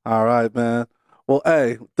 All right, man. Well,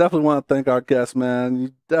 hey, definitely want to thank our guest, man.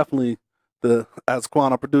 You definitely, as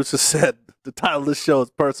Quan, our producer, said, the title of this show is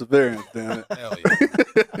Perseverance, damn it. Hell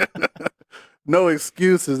yeah. No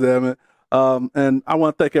excuses, damn it. And I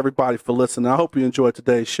want to thank everybody for listening. I hope you enjoyed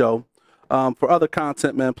today's show. For other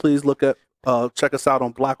content, man, please check us out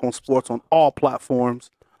on Black on Sports on all platforms.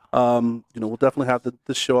 We'll definitely have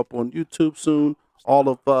this show up on YouTube soon. All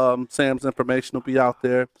of Sam's information will be out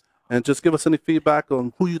there. And just give us any feedback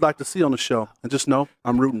on who you'd like to see on the show. And just know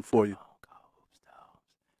I'm rooting for you.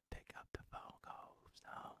 Pick up the phone,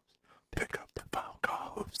 call. Pick up the phone,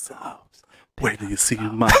 call. Where do you see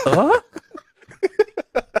my... Huh?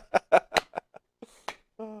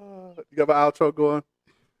 You got my outro going?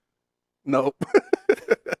 Nope.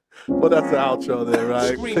 Well, that's the outro there,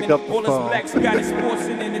 right? Pick up the all us phone. blacks got is sports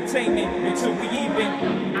and entertainment until we even.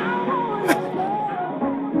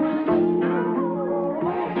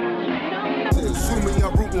 Assuming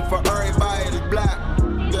I'm rooting for everybody that's black.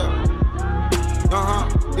 Yeah.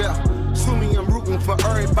 Yeah. Assuming I'm rooting for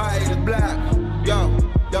everybody that's black. Yo.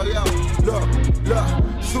 Look.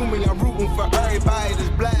 Assuming I'm rooting for everybody that's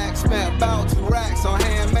black. Spent about 2 racks on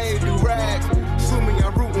handmade new rags. Assuming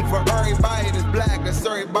I'm rooting for everybody that's black. That's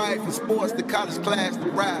everybody from sports to college class to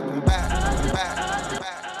rap. I'm back.